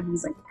had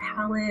these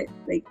palate,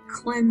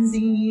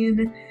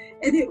 cleansing,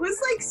 and it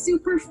was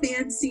super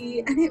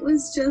fancy, and it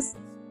was just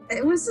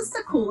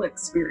a cool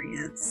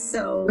experience.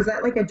 So was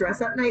that like a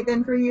dress up night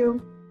then for you?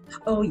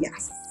 Oh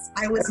yes.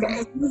 I was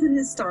in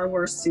his Star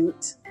Wars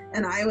suit,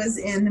 and I was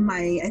in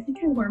I think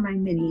I wore my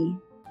mini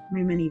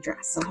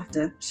dress. I'll have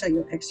to show you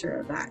a picture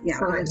of that. Yeah.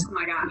 Oh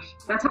my gosh.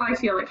 That's how I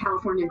feel at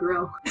California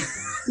Grill.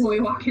 When we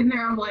walk in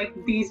there, I'm like,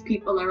 these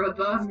people are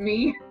above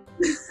me.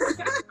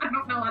 I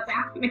don't know what's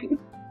happening.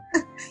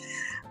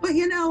 But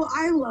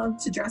I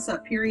love to dress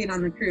up, period,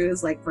 on the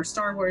cruise. Like for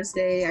Star Wars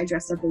Day, I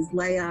dressed up as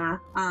Leia.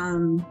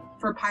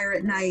 For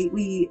Pirate Night,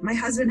 my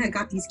husband had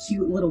got these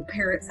cute little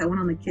parrots that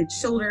went on the kid's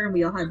shoulder, and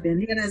we all had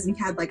bandanas, and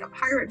he had a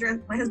pirate dress.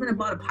 My husband had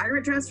bought a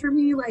pirate dress for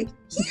me.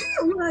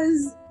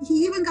 He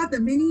even got the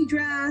mini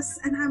dress,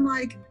 and I'm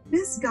like,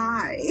 this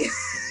guy.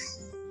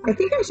 I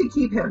think I should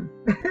keep him.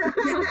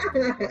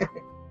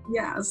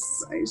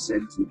 Yes, I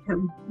should keep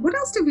him. What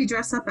else did we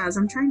dress up as?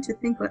 I'm trying to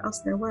think what else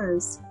there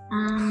was.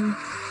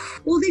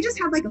 Well, they just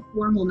had a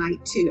formal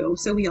night too,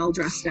 so we all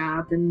dressed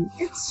up, and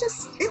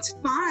it's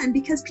fun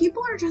because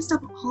people are dressed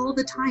up all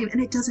the time,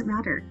 and it doesn't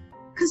matter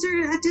because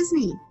they're at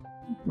Disney.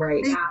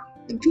 Right.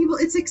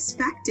 It's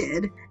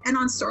expected. And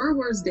on Star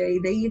Wars Day,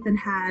 they even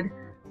had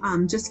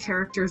just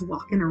characters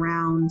walking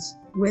around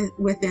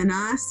within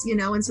us,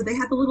 and so they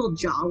had the little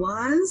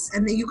Jawas,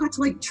 and then you got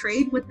to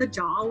trade with the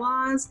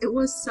Jawas. It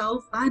was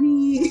so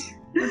funny.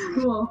 That's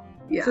cool.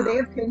 Yeah. So they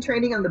have pin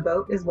trading on the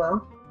boat as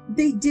well?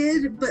 They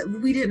did, but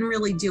we didn't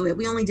really do it.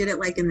 We only did it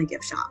in the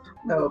gift shop.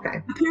 Oh,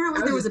 okay.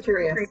 Apparently there was a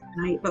curious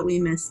night, but we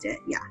missed it.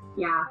 Yeah.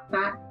 Yeah,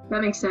 that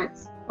makes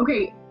sense.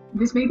 Okay,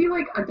 this may be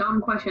a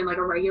dumb question,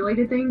 a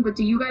regulated thing, but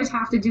do you guys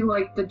have to do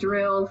the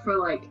drill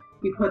for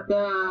you put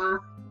the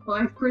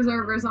life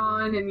preservers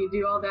on and you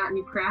do all that and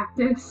you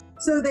practice?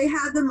 So they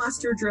had the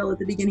muster drill at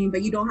the beginning,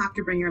 but you don't have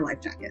to bring your life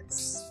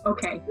jackets.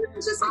 Okay.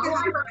 It's just all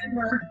I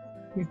remember.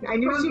 I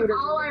knew she would.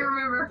 All I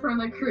remember from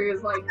the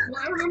cruise, like,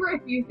 well, I remember a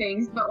few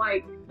things, but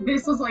like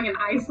this was like an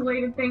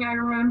isolated thing. I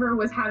remember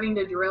was having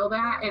to drill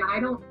that, and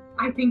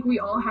I think we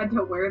all had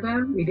to wear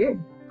them. We did.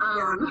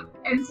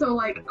 And so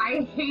like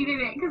I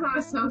hated it because I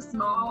was so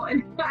small,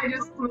 and I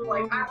just was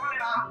like, I want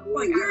it off.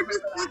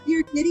 Like,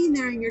 you're getting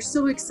there and you're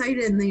so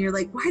excited, and then you're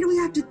like, why do we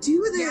have to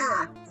do this?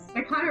 Yeah,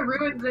 it kind of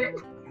ruins it.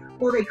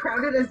 Well, they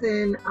crowded us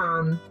in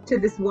to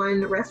this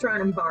one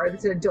restaurant and bar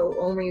that's adult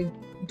only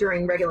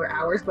during regular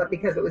hours, but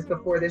because it was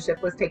before the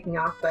ship was taking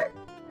off, but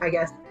I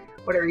guess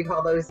whatever you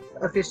call those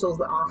officials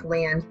off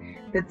land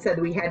that said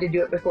we had to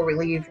do it before we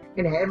leave,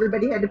 and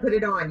everybody had to put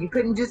it on. You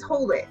couldn't just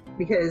hold it,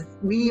 because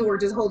we were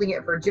just holding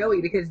it for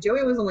Joey, because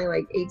Joey was only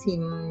like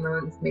 18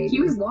 months maybe. He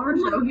was large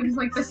though. He was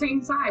like the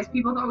same size.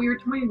 People thought we were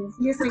twins.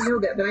 Yes, I know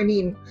that, but I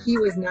mean, he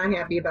was not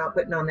happy about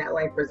putting on that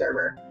life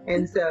preserver,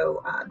 and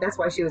so that's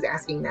why she was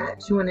asking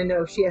that. She wanted to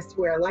know if she has to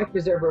wear a life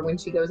preserver when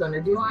she goes on a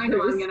Disney Well, I know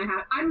cruise.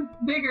 I'm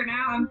bigger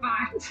now. I'm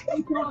fine.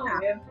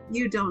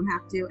 You don't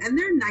have to, and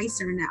they're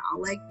nicer now.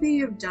 Like, they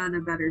have done a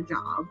better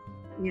job,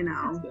 you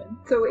know. That's good.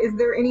 So is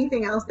there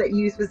anything else that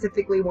you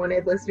specifically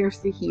wanted listeners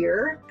to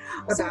hear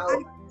about? So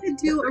I could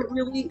do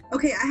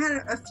I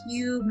had a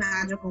few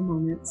magical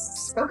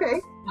moments.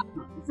 Okay.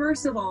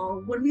 First of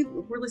all, when we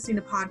were listening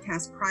to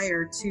podcasts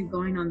prior to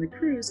going on the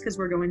cruise, because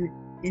we're going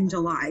in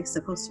July,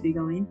 supposed to be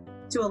going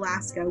to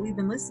Alaska, we've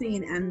been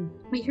listening and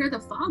we hear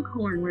the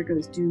foghorn where it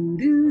goes do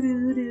do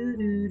do do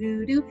do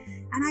do do.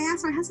 And I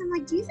asked my husband,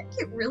 like, do you think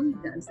it really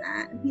does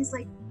that? And he's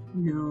like,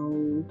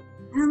 no.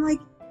 And I'm like,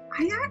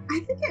 I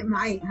think it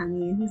might,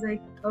 honey. And he's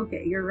like,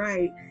 okay, you're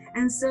right.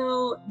 And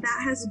so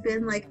that has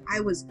been like,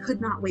 could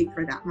not wait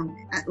for that moment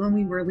when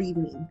we were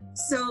leaving.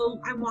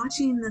 So I'm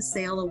watching the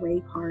sail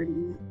away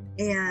party,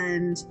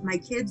 and my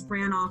kids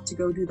ran off to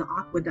go do the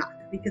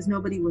aqueduct because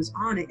nobody was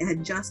on it. It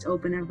had just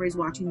opened. Everybody's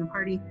watching the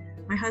party.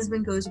 My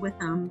husband goes with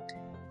them.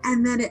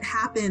 And then it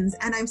happens,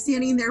 and I'm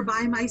standing there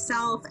by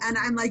myself, and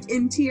I'm like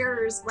in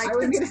tears, like,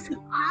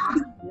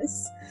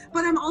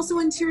 but I'm also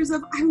in tears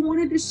of, I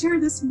wanted to share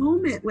this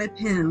moment with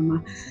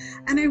him.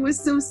 And I was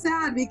so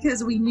sad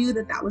because we knew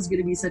that was going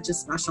to be such a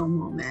special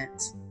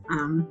moment.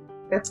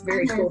 That's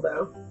very cool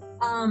though.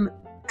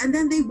 And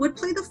then they would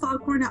play the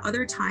foghorn at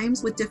other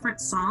times with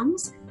different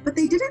songs, but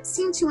they didn't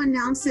seem to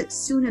announce it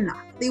soon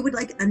enough. They would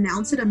like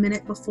announce it a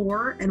minute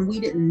before, and we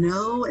didn't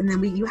know, and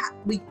then we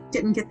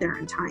didn't get there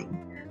in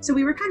time. So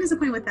we were kind of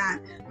disappointed with that.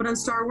 But on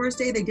Star Wars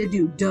Day, they did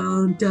do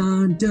dun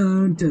dun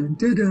dun dun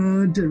dun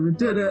dun dun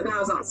dun. That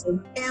was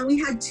awesome. And we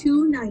had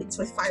 2 nights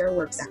with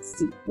fireworks at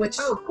sea, which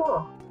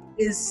cool.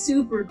 is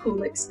super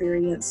cool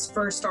experience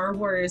for Star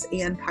Wars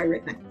and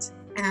Pirate Night.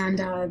 And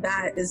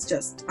that is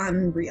just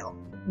unreal,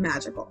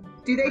 magical.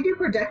 Do they do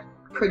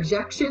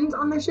projections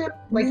on the ship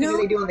like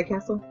they do on the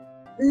castle?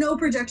 No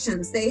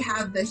projections. They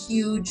have the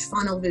huge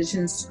funnel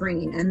vision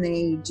screen, and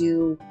they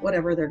do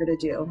whatever they're going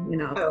to do, you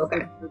know,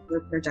 for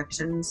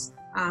projections.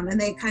 And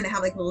they kind of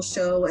have like a little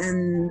show,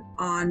 and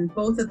on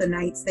both of the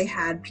nights they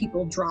had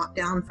people drop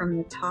down from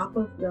the top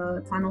of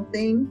the funnel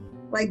thing.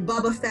 Like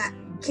Boba Fett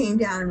came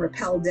down and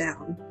rappelled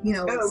down, you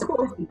know.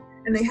 Cool.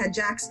 And they had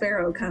Jack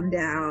Sparrow come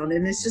down,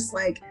 and it's just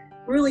like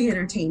really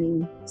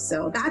entertaining.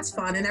 So that's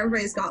fun, and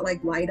everybody's got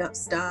like light up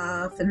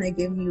stuff, and they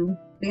give you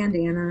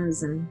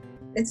bandanas, and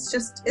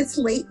it's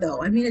late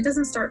though. I mean, it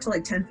doesn't start till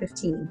like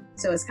 10:15,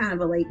 so it's kind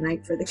of a late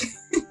night for the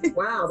kids.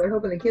 Wow, they're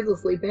hoping the kids will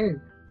sleep in.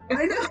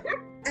 I know.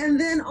 And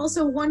then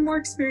also one more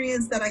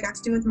experience that I got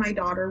to do with my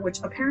daughter, which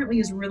apparently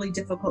is really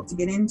difficult to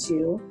get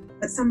into,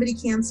 but somebody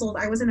canceled.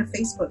 I was in a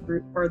Facebook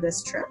group for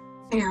this trip,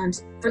 and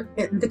for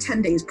the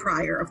 10 days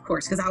prior, of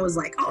course, because I was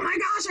like, oh my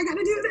gosh, I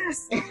gotta do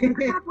this. I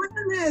gotta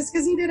plan this,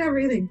 because he did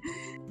everything.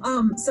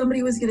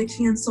 Somebody was gonna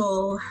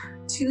cancel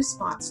 2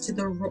 spots to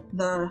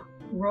the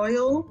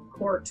Royal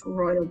Court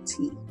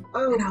Royalty.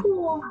 Oh,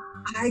 cool.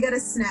 I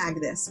gotta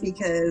snag this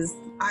because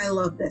I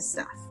love this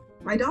stuff.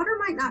 My daughter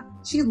might not,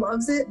 she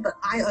loves it, but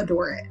I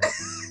adore it.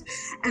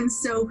 And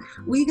so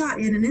we got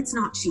in, and it's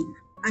not cheap.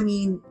 I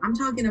mean, I'm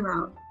talking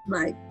about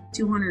like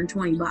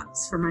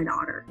 $220 for my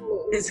daughter.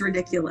 It's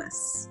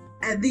ridiculous.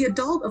 And the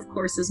adult, of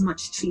course, is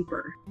much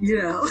cheaper, you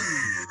know.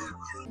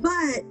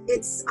 But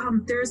it's,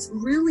 there's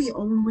really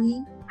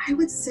only, I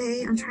would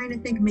say, I'm trying to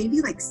think, maybe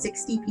like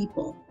 60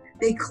 people.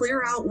 They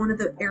clear out one of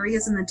the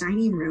areas in the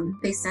dining room.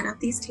 They set up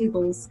these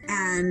tables,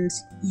 and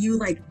you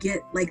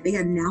they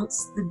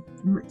announce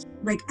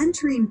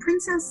entering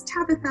Princess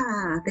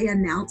Tabitha. They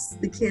announce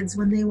the kids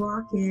when they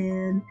walk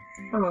in.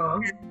 Aww.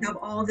 And have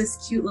all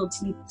this cute little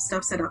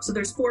stuff set up. So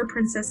there's 4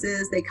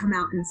 princesses. They come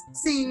out and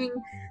sing.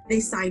 They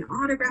sign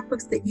autograph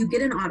books. That you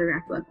get an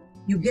autograph book.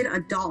 You get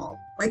a doll,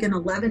 like an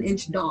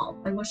 11-inch doll.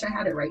 I wish I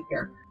had it right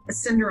here. A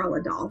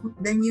Cinderella doll.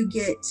 Then you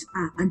get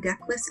a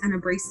necklace and a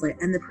bracelet,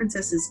 and the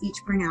princesses each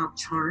bring out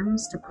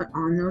charms to put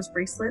on those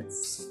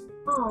bracelets.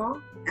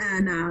 Aww.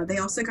 And they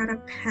also got a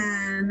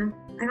pen.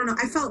 I don't know.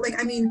 I felt like,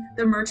 I mean,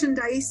 the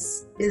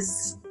merchandise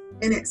is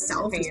in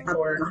itself is up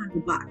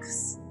to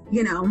 $100,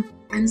 you know?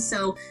 And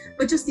so,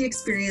 but just the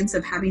experience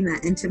of having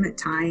that intimate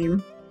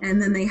time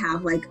And then they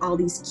have like all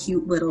these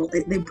cute little,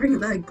 they bring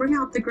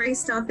out the gray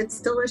stuff. It's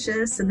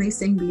delicious. And they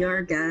sing Be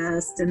Our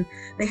Guest, and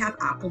they have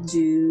apple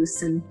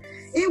juice, and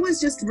it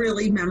was just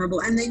really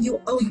memorable. And then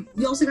you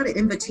also got an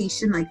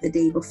invitation like the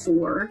day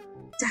before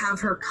to have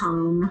her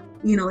come,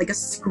 like a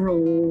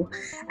scroll.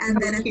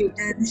 And then at the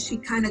end,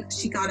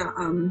 she got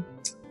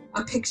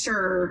a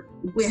picture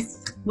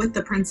with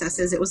the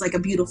princesses. It was like a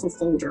beautiful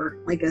folder,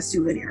 like a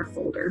souvenir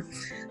folder.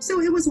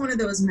 So it was one of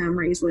those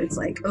memories where it's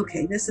like,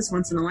 okay, this is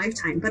once in a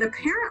lifetime. But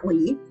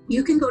apparently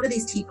you can go to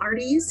these tea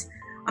parties.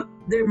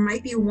 There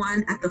might be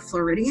one at the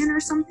Floridian or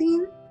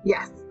something.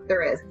 Yes,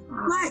 there is.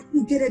 But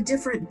you get a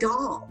different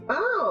doll.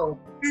 Oh.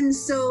 And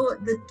so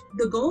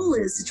the goal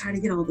is to try to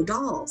get all the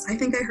dolls. I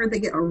think I heard they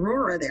get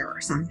Aurora there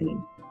or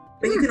something.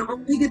 But you can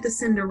only get the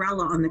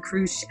Cinderella on the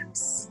cruise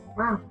ships.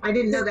 Wow, I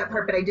didn't know that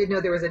part, but I did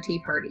know there was a tea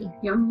party.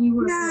 Yummy.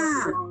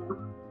 Yeah.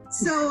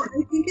 So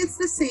I think it's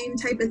the same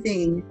type of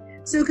thing.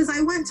 So, because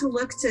I went to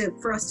look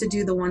for us to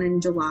do the one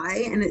in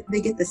July, and they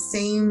get the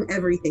same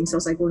everything. So I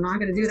was like, we're not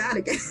going to do that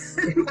again.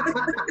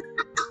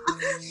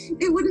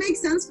 It would make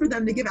sense for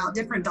them to give out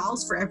different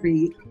dolls for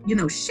every,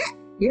 ship.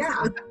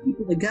 Yeah.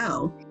 People to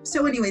go.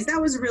 So anyways,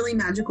 that was really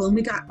magical. And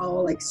we got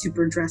all like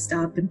super dressed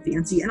up and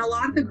fancy. And a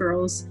lot of the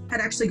girls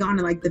had actually gone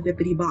to like the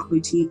Bippity Bop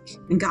boutique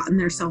and gotten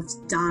themselves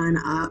done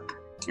up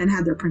and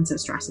had their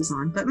princess dresses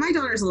on. But my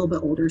daughter's a little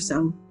bit older,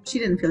 so she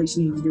didn't feel like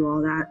she needed to do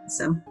all that.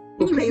 So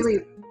anyways.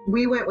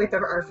 We went with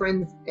our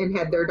friends and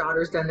had their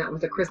daughters done. That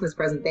was a Christmas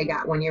present they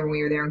got one year when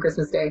we were there on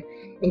Christmas Day.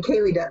 And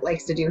Kaylee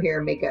likes to do hair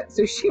and makeup.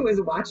 So she was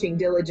watching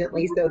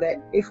diligently so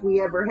that if we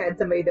ever had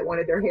somebody that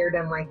wanted their hair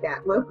done like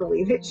that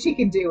locally, that she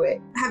could do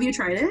it. Have you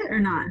tried it or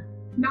not?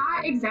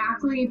 Not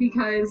exactly,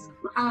 because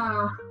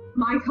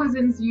my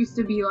cousins used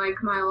to be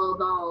like my little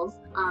dolls.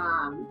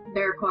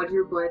 They're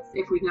quadruplets,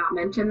 if we've not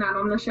mentioned that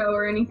on the show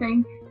or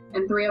anything.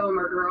 And 3 of them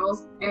are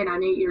girls, and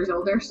I'm 8 years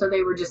older, so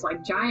they were just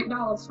like giant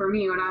dolls for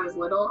me when I was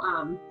little.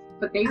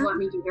 But they let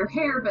me do their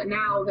hair, but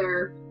now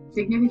they're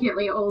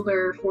significantly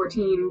older,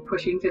 14,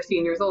 pushing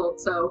 15 years old.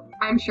 So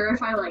I'm sure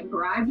if I like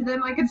bribed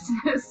them, I could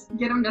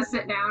get them to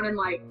sit down and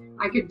like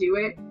I could do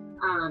it.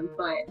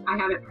 But I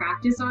haven't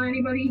practiced on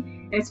anybody,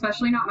 and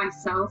especially not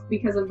myself,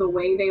 because of the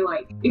way they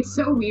like, it's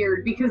so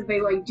weird because they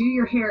like do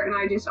your hair, and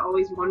I just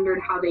always wondered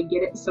how they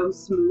get it so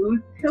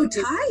smooth. So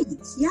tight,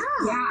 yeah.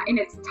 Yeah, and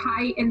it's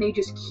tight, and they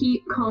just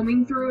keep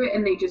combing through it,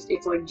 and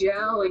it's like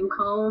gel and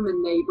comb,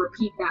 and they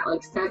repeat that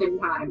like 7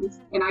 times.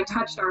 And I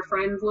touched our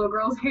friend's little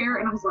girl's hair,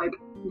 and I was like,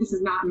 this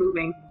is not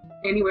moving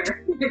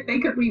anywhere. If they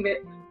could leave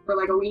it for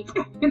like a week,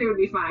 and it would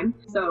be fine.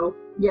 So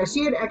yeah,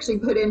 she had actually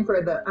put in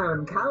for the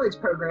college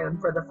program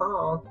for the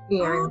fall,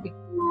 and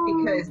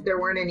because there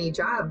weren't any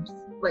jobs,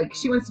 like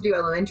she wants to do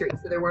elementary,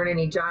 so there weren't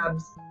any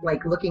jobs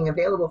like looking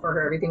available for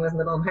her. Everything was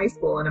middle and high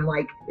school, and I'm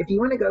like, if you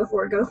want to go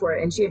for it, go for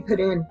it. And she had put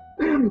in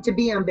to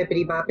be on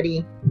Bippity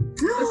Boppity.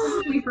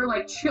 Specifically for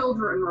like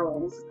children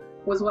roles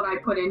was what I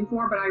put in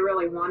for, but I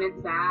really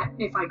wanted that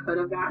if I could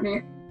have gotten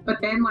it. But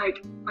then like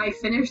I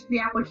finished the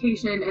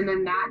application, and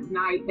then that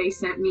night they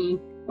sent me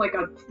like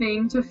a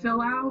thing to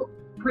fill out.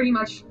 Pretty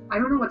much, I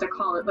don't know what to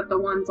call it, but the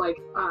ones like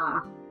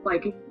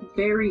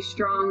very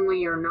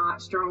strongly or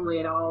not strongly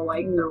at all,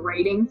 like the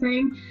rating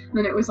thing. And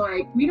then it was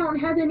like, we don't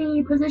have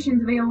any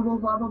positions available,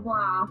 blah, blah,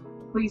 blah.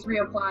 Please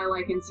reapply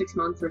like in 6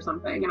 months or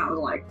something. And I was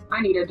like,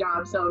 I need a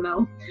job, so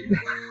no.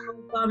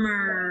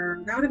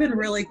 Bummer. That would have been a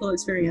really cool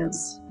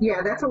experience.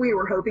 Yeah, that's what we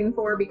were hoping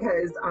for,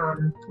 because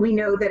we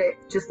know that it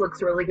just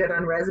looks really good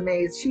on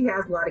resumes. She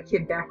has a lot of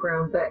kid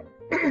background, but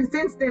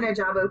since then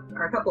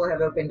a couple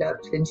have opened up,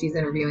 and she's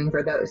interviewing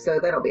for those, so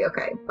that'll be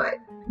okay. But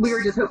we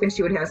were just hoping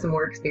she would have some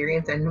more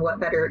experience, and what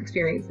better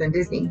experience than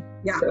Disney.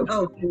 Yeah. So.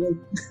 Oh, cool.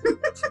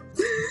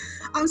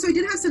 So I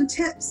did have some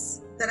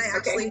tips that I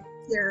actually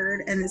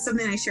shared, and it's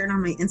something I shared on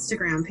my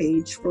Instagram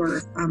page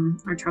for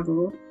my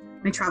travel.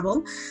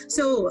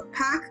 So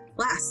pack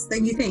less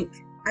than you think.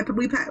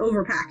 We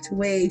overpacked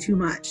way too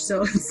much,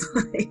 so it's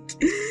like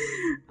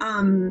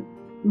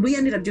we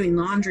ended up doing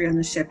laundry on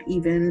the ship,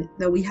 even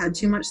though we had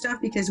too much stuff,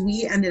 because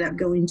we ended up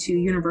going to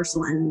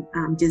Universal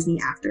and Disney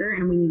after,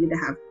 and we needed to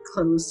have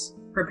clothes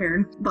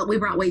prepared. But we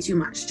brought way too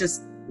much,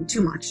 just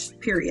too much,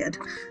 period.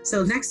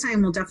 So next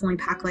time we'll definitely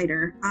pack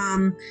lighter.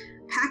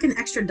 Pack an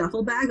extra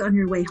duffel bag on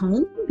your way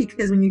home,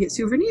 because when you get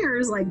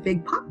souvenirs like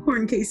big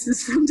popcorn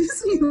cases from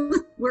Disney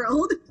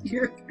World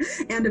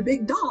and a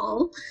big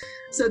doll.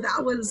 So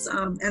that was,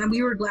 and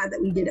we were glad that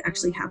we did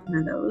actually have one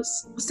of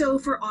those. So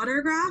for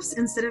autographs,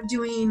 instead of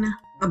doing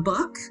a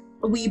book,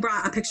 we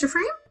brought a picture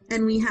frame,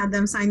 and we had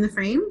them sign the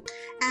frame.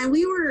 And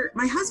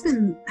my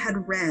husband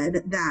had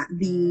read that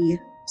the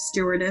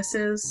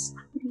stewardesses,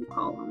 what do you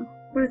call them?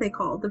 What are they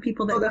called? The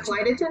people that... Oh, the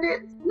flight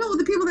attendants? No,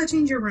 the people that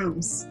change your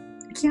rooms.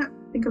 I can't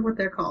think of what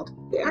they're called.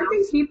 Aren't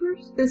they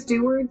keepers? The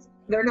stewards?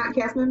 They're not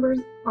cast members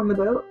on the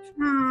boat?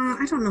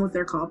 I don't know what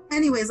they're called.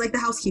 Anyways, like the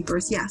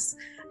housekeepers, yes.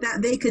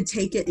 That they could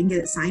take it and get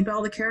it signed by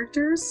all the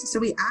characters. So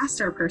we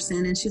asked our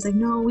person, and she's like,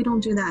 no, we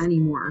don't do that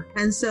anymore.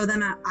 And so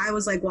then I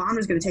was like, well, I'm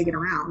just going to take it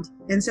around.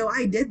 And so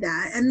I did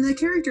that, and the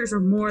characters were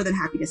more than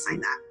happy to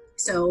sign that.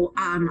 So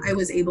I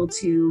was able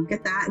to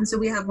get that. And so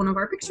we have one of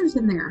our pictures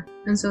in there.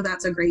 And so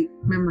that's a great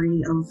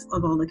memory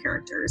of all the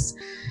characters.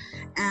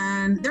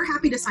 And they're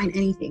happy to sign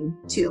anything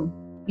too.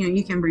 You know,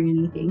 you can bring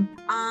anything.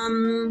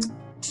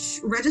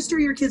 Register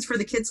your kids for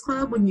the kids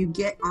club when you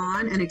get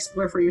on and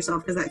explore for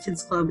yourself, because that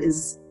kids club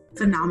is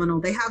phenomenal.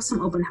 They have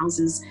some open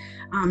houses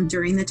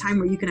during the time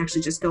where you can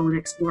actually just go and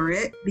explore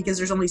it, because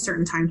there's only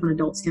certain times when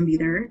adults can be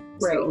there.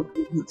 Right. So,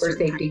 for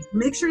safety.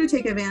 Make sure to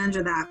take advantage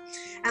of that.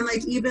 And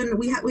like, even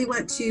we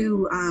went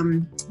to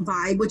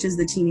Vibe, which is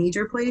the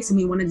teenager place, and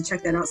we wanted to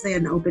check that out. So they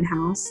had an open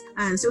house.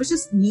 And so it was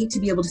just neat to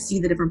be able to see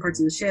the different parts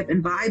of the ship.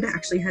 And Vibe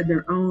actually had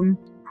their own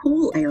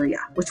pool area,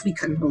 which we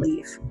couldn't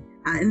believe.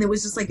 And there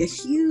was just like a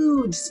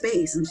huge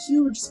space.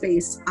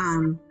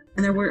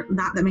 And there were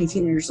not that many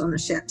teenagers on the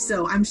ship.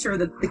 So I'm sure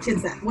that the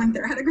kids that went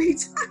there had a great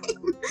time.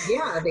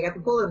 Yeah, they got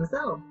to pull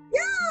themselves.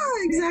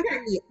 Yeah,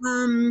 exactly.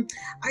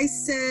 I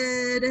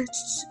said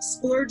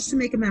splurge to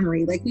make a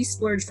memory. Like, we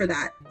splurged for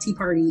that tea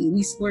party.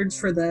 We splurged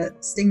for the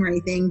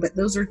Stingray thing, but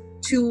those are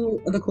two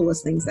of the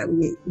coolest things that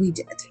we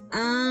did.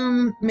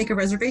 Make a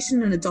reservation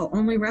in an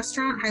adult-only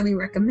restaurant. Highly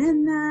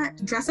recommend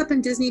that. Dress up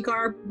in Disney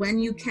garb when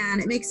you can.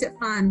 It makes it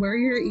fun. Wear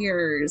your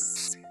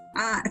ears.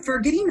 For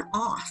getting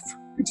off,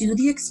 do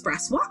the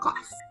express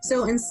walk-off.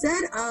 So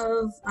instead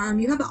of,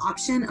 you have the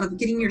option of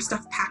getting your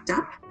stuff packed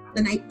up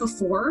the night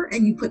before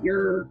and you put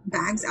your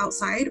bags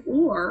outside,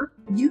 or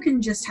you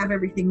can just have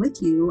everything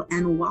with you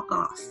and walk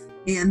off.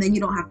 And then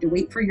you don't have to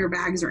wait for your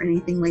bags or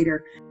anything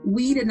later.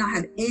 We did not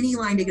have any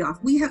line to get off.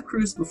 We have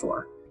cruised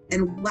before.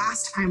 And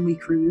last time we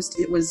cruised,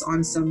 it was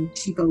on some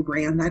cheapo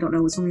brand. I don't know,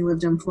 it was when we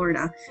lived in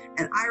Florida.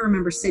 And I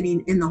remember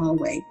sitting in the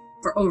hallway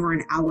for over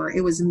an hour.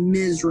 It was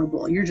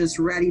miserable. You're just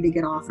ready to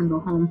get off and go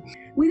home.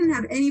 We didn't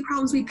have any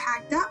problems. We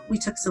packed up. We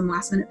took some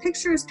last minute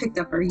pictures, picked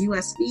up our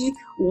USB,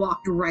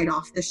 walked right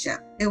off the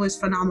ship. It was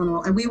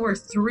phenomenal. And we were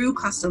through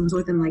customs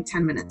within like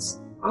 10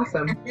 minutes.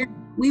 Awesome. And then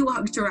we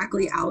walked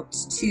directly out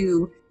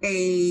to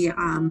a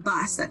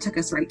bus that took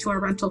us right to our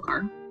rental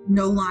car.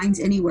 No lines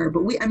anywhere.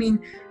 But we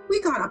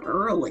got up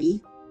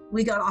early.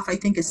 We got off, I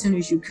think, as soon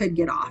as you could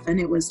get off, and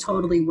it was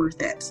totally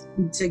worth it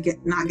to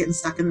not getting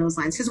stuck in those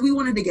lines, because we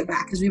wanted to get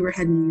back because we were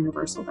heading to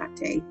Universal that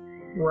day.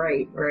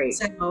 Right.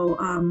 So,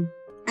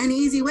 an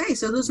easy way.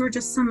 So those were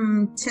just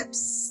some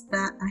tips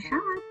that I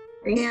had.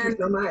 Thank you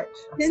so much.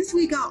 Since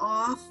we got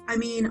off,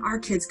 our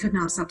kids could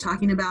not stop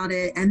talking about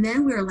it. And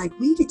then we were like,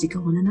 we get to go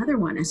on another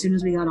one. As soon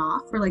as we got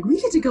off, we're like, we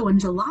get to go in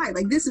July.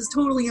 Like, this is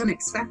totally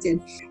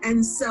unexpected.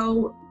 And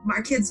so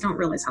our kids don't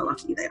realize how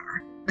lucky they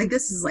are. Like,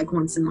 this is like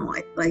once in a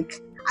life.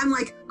 Like, I'm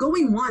like,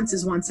 going once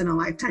is once in a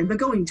lifetime, but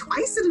going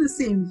twice in the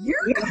same year?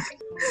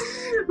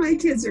 Yeah. My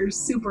kids are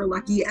super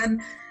lucky.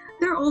 And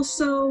they're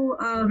also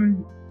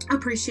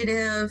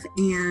appreciative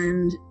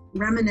and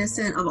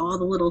reminiscent of all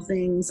the little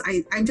things.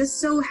 I'm just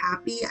so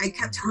happy. I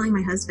kept telling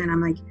my husband,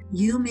 I'm like,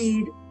 you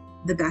made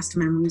the best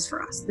memories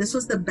for us. This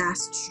was the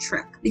best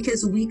trip,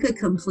 because we could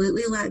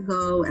completely let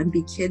go and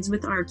be kids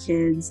with our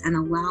kids and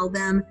allow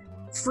them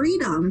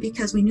freedom,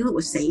 because we knew it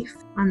was safe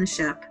on the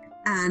ship.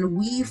 And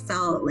we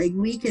felt like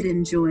we could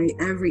enjoy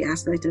every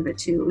aspect of it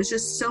too. It was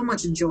just so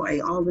much joy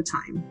all the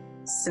time.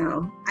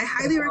 So I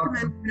highly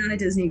recommend going on a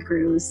Disney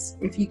cruise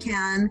if you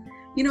can.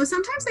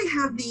 Sometimes they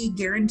have the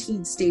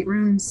guaranteed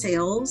stateroom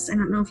sales. I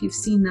don't know if you've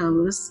seen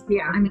those.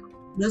 Yeah.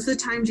 Those are the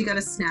times you got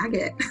to snag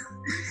it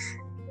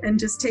and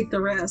just take the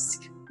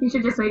risk. You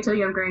should just wait till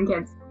you have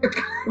grandkids,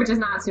 which is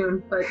not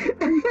soon, but...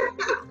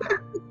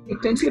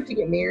 Don't you have to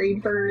get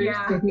married first?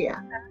 Yeah. Yeah.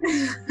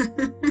 You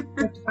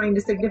have to find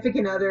a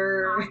significant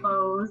other.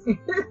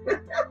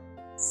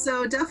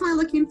 So definitely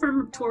looking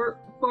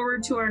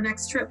forward to our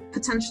next trip,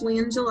 potentially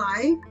in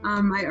July.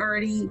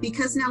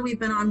 Because now we've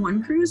been on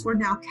one cruise, we're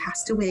now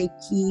Castaway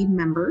Key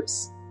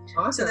members.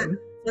 Awesome. So that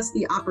gives us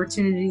the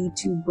opportunity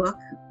to book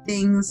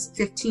things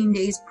 15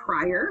 days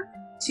prior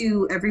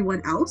to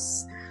everyone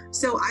else.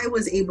 So I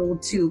was able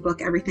to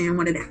book everything I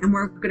wanted, and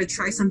we're going to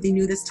try something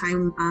new this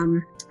time,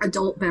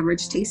 adult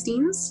beverage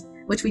tastings,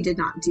 which we did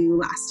not do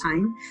last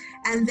time.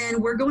 And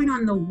then we're going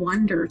on the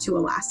Wonder to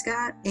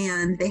Alaska,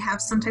 and they have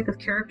some type of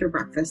character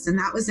breakfast, and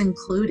that was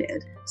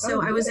included.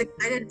 So I was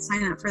excited to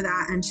sign up for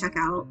that and check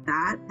out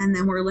that. And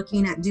then we're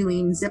looking at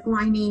doing zip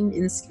lining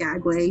in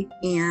Skagway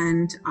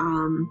and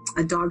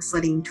a dog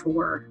sledding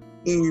tour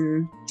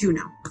in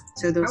Juneau.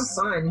 So those.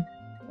 How fun.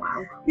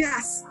 Wow.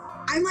 Yes.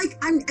 I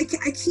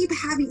keep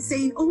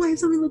saying, I have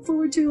something to look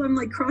forward to. I'm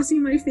like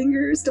crossing my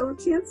fingers, don't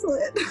cancel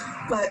it.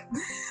 But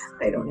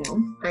I don't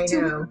know. I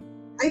know.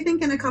 I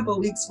think in a couple of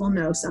weeks we'll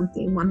know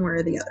something one way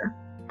or the other.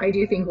 I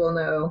do think we'll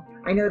know.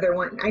 I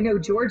know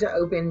Georgia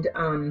opened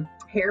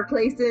hair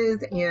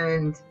places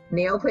and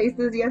nail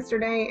places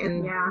yesterday,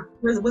 and yeah.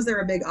 Was there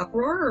a big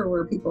uproar, or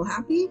were people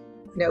happy?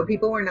 No,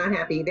 people were not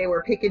happy. They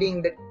were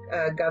picketing the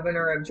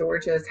governor of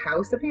Georgia's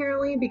house,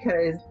 apparently,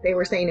 because they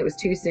were saying it was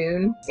too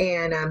soon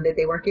and that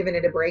they weren't giving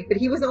it a break. But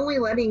he was only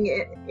letting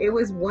it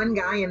was one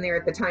guy in there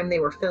at the time they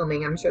were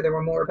filming. I'm sure there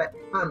were more. But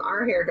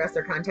our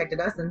hairdresser contacted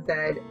us and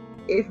said,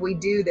 if we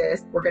do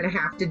this, we're going to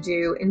have to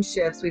do in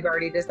shifts. We've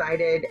already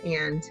decided.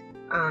 And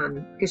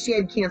because she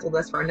had canceled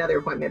us for another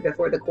appointment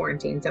before the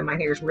quarantine, so my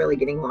hair's really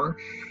getting long.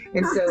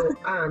 And so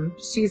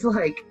she's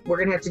like, we're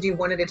going to have to do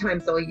one at a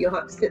time, so you'll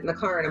have to sit in the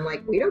car. And I'm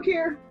like, we don't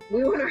care.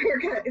 We want our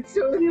haircut. It's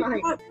totally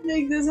fine. How to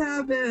make this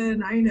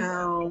happen? I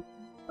know.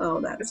 Oh,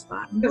 that is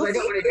fun. Because I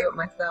don't want to do it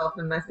myself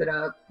and mess it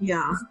up.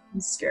 Yeah,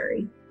 it's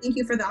scary. Thank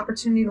you for the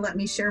opportunity to let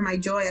me share my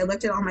joy. I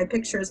looked at all my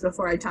pictures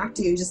before I talked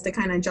to you just to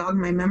kind of jog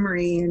my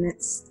memory. And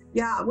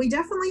yeah, we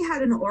definitely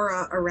had an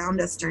aura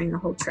around us during the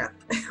whole trip.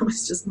 It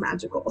was just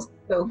magical.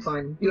 So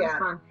fun. Yeah.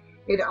 Fun.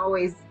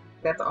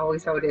 That's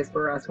always how it is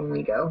for us when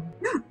we go.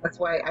 Yeah. That's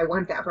why I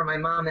want that for my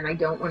mom, and I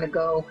don't want to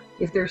go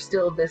if there's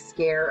still this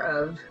scare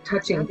of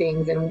touching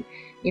things and,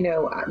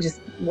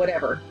 just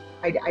whatever.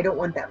 I don't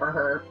want that for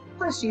her.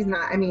 Plus, she's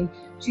not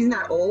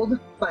old,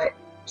 but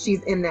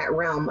she's in that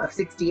realm of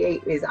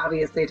 68 is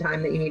obviously a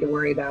time that you need to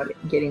worry about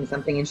getting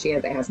something, and she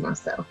has asthma,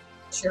 so.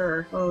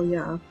 Sure. Oh,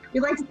 yeah.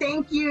 We'd like to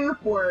thank you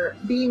for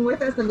being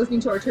with us and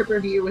listening to our trip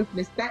review with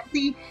Miss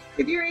Betsy.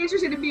 If you're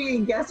interested in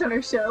being a guest on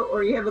our show,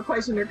 or you have a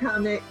question or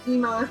comment,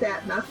 email us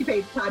at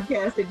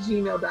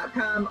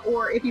mousecapadespodcast@gmail.com.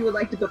 Or if you would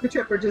like to book a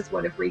trip or just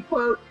want a free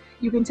quote,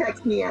 you can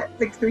text me at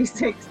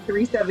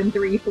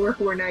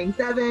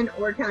 636-373-4497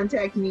 or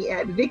contact me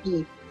at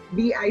Vickie,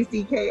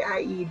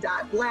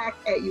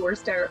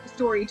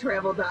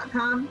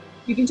 vickie.black@yourstorytravel.com.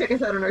 You can check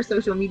us out on our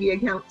social media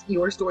accounts,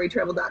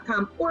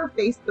 yourstorytravel.com, or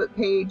Facebook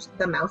page,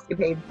 The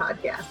Mousecapades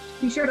Podcast.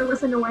 Be sure to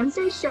listen to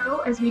Wednesday's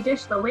show as we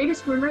dish the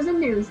latest rumors and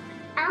news.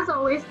 As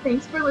always,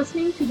 thanks for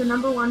listening to the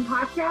 #1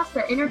 podcast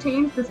that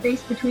entertains the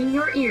space between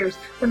your ears,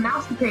 The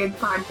Mousecapades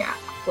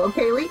Podcast. Well,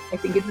 Kaylee, I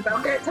think it's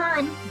about that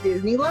time.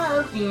 Disney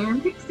love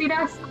and pixie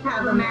dust.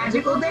 Have a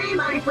magical day,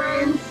 my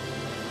friends.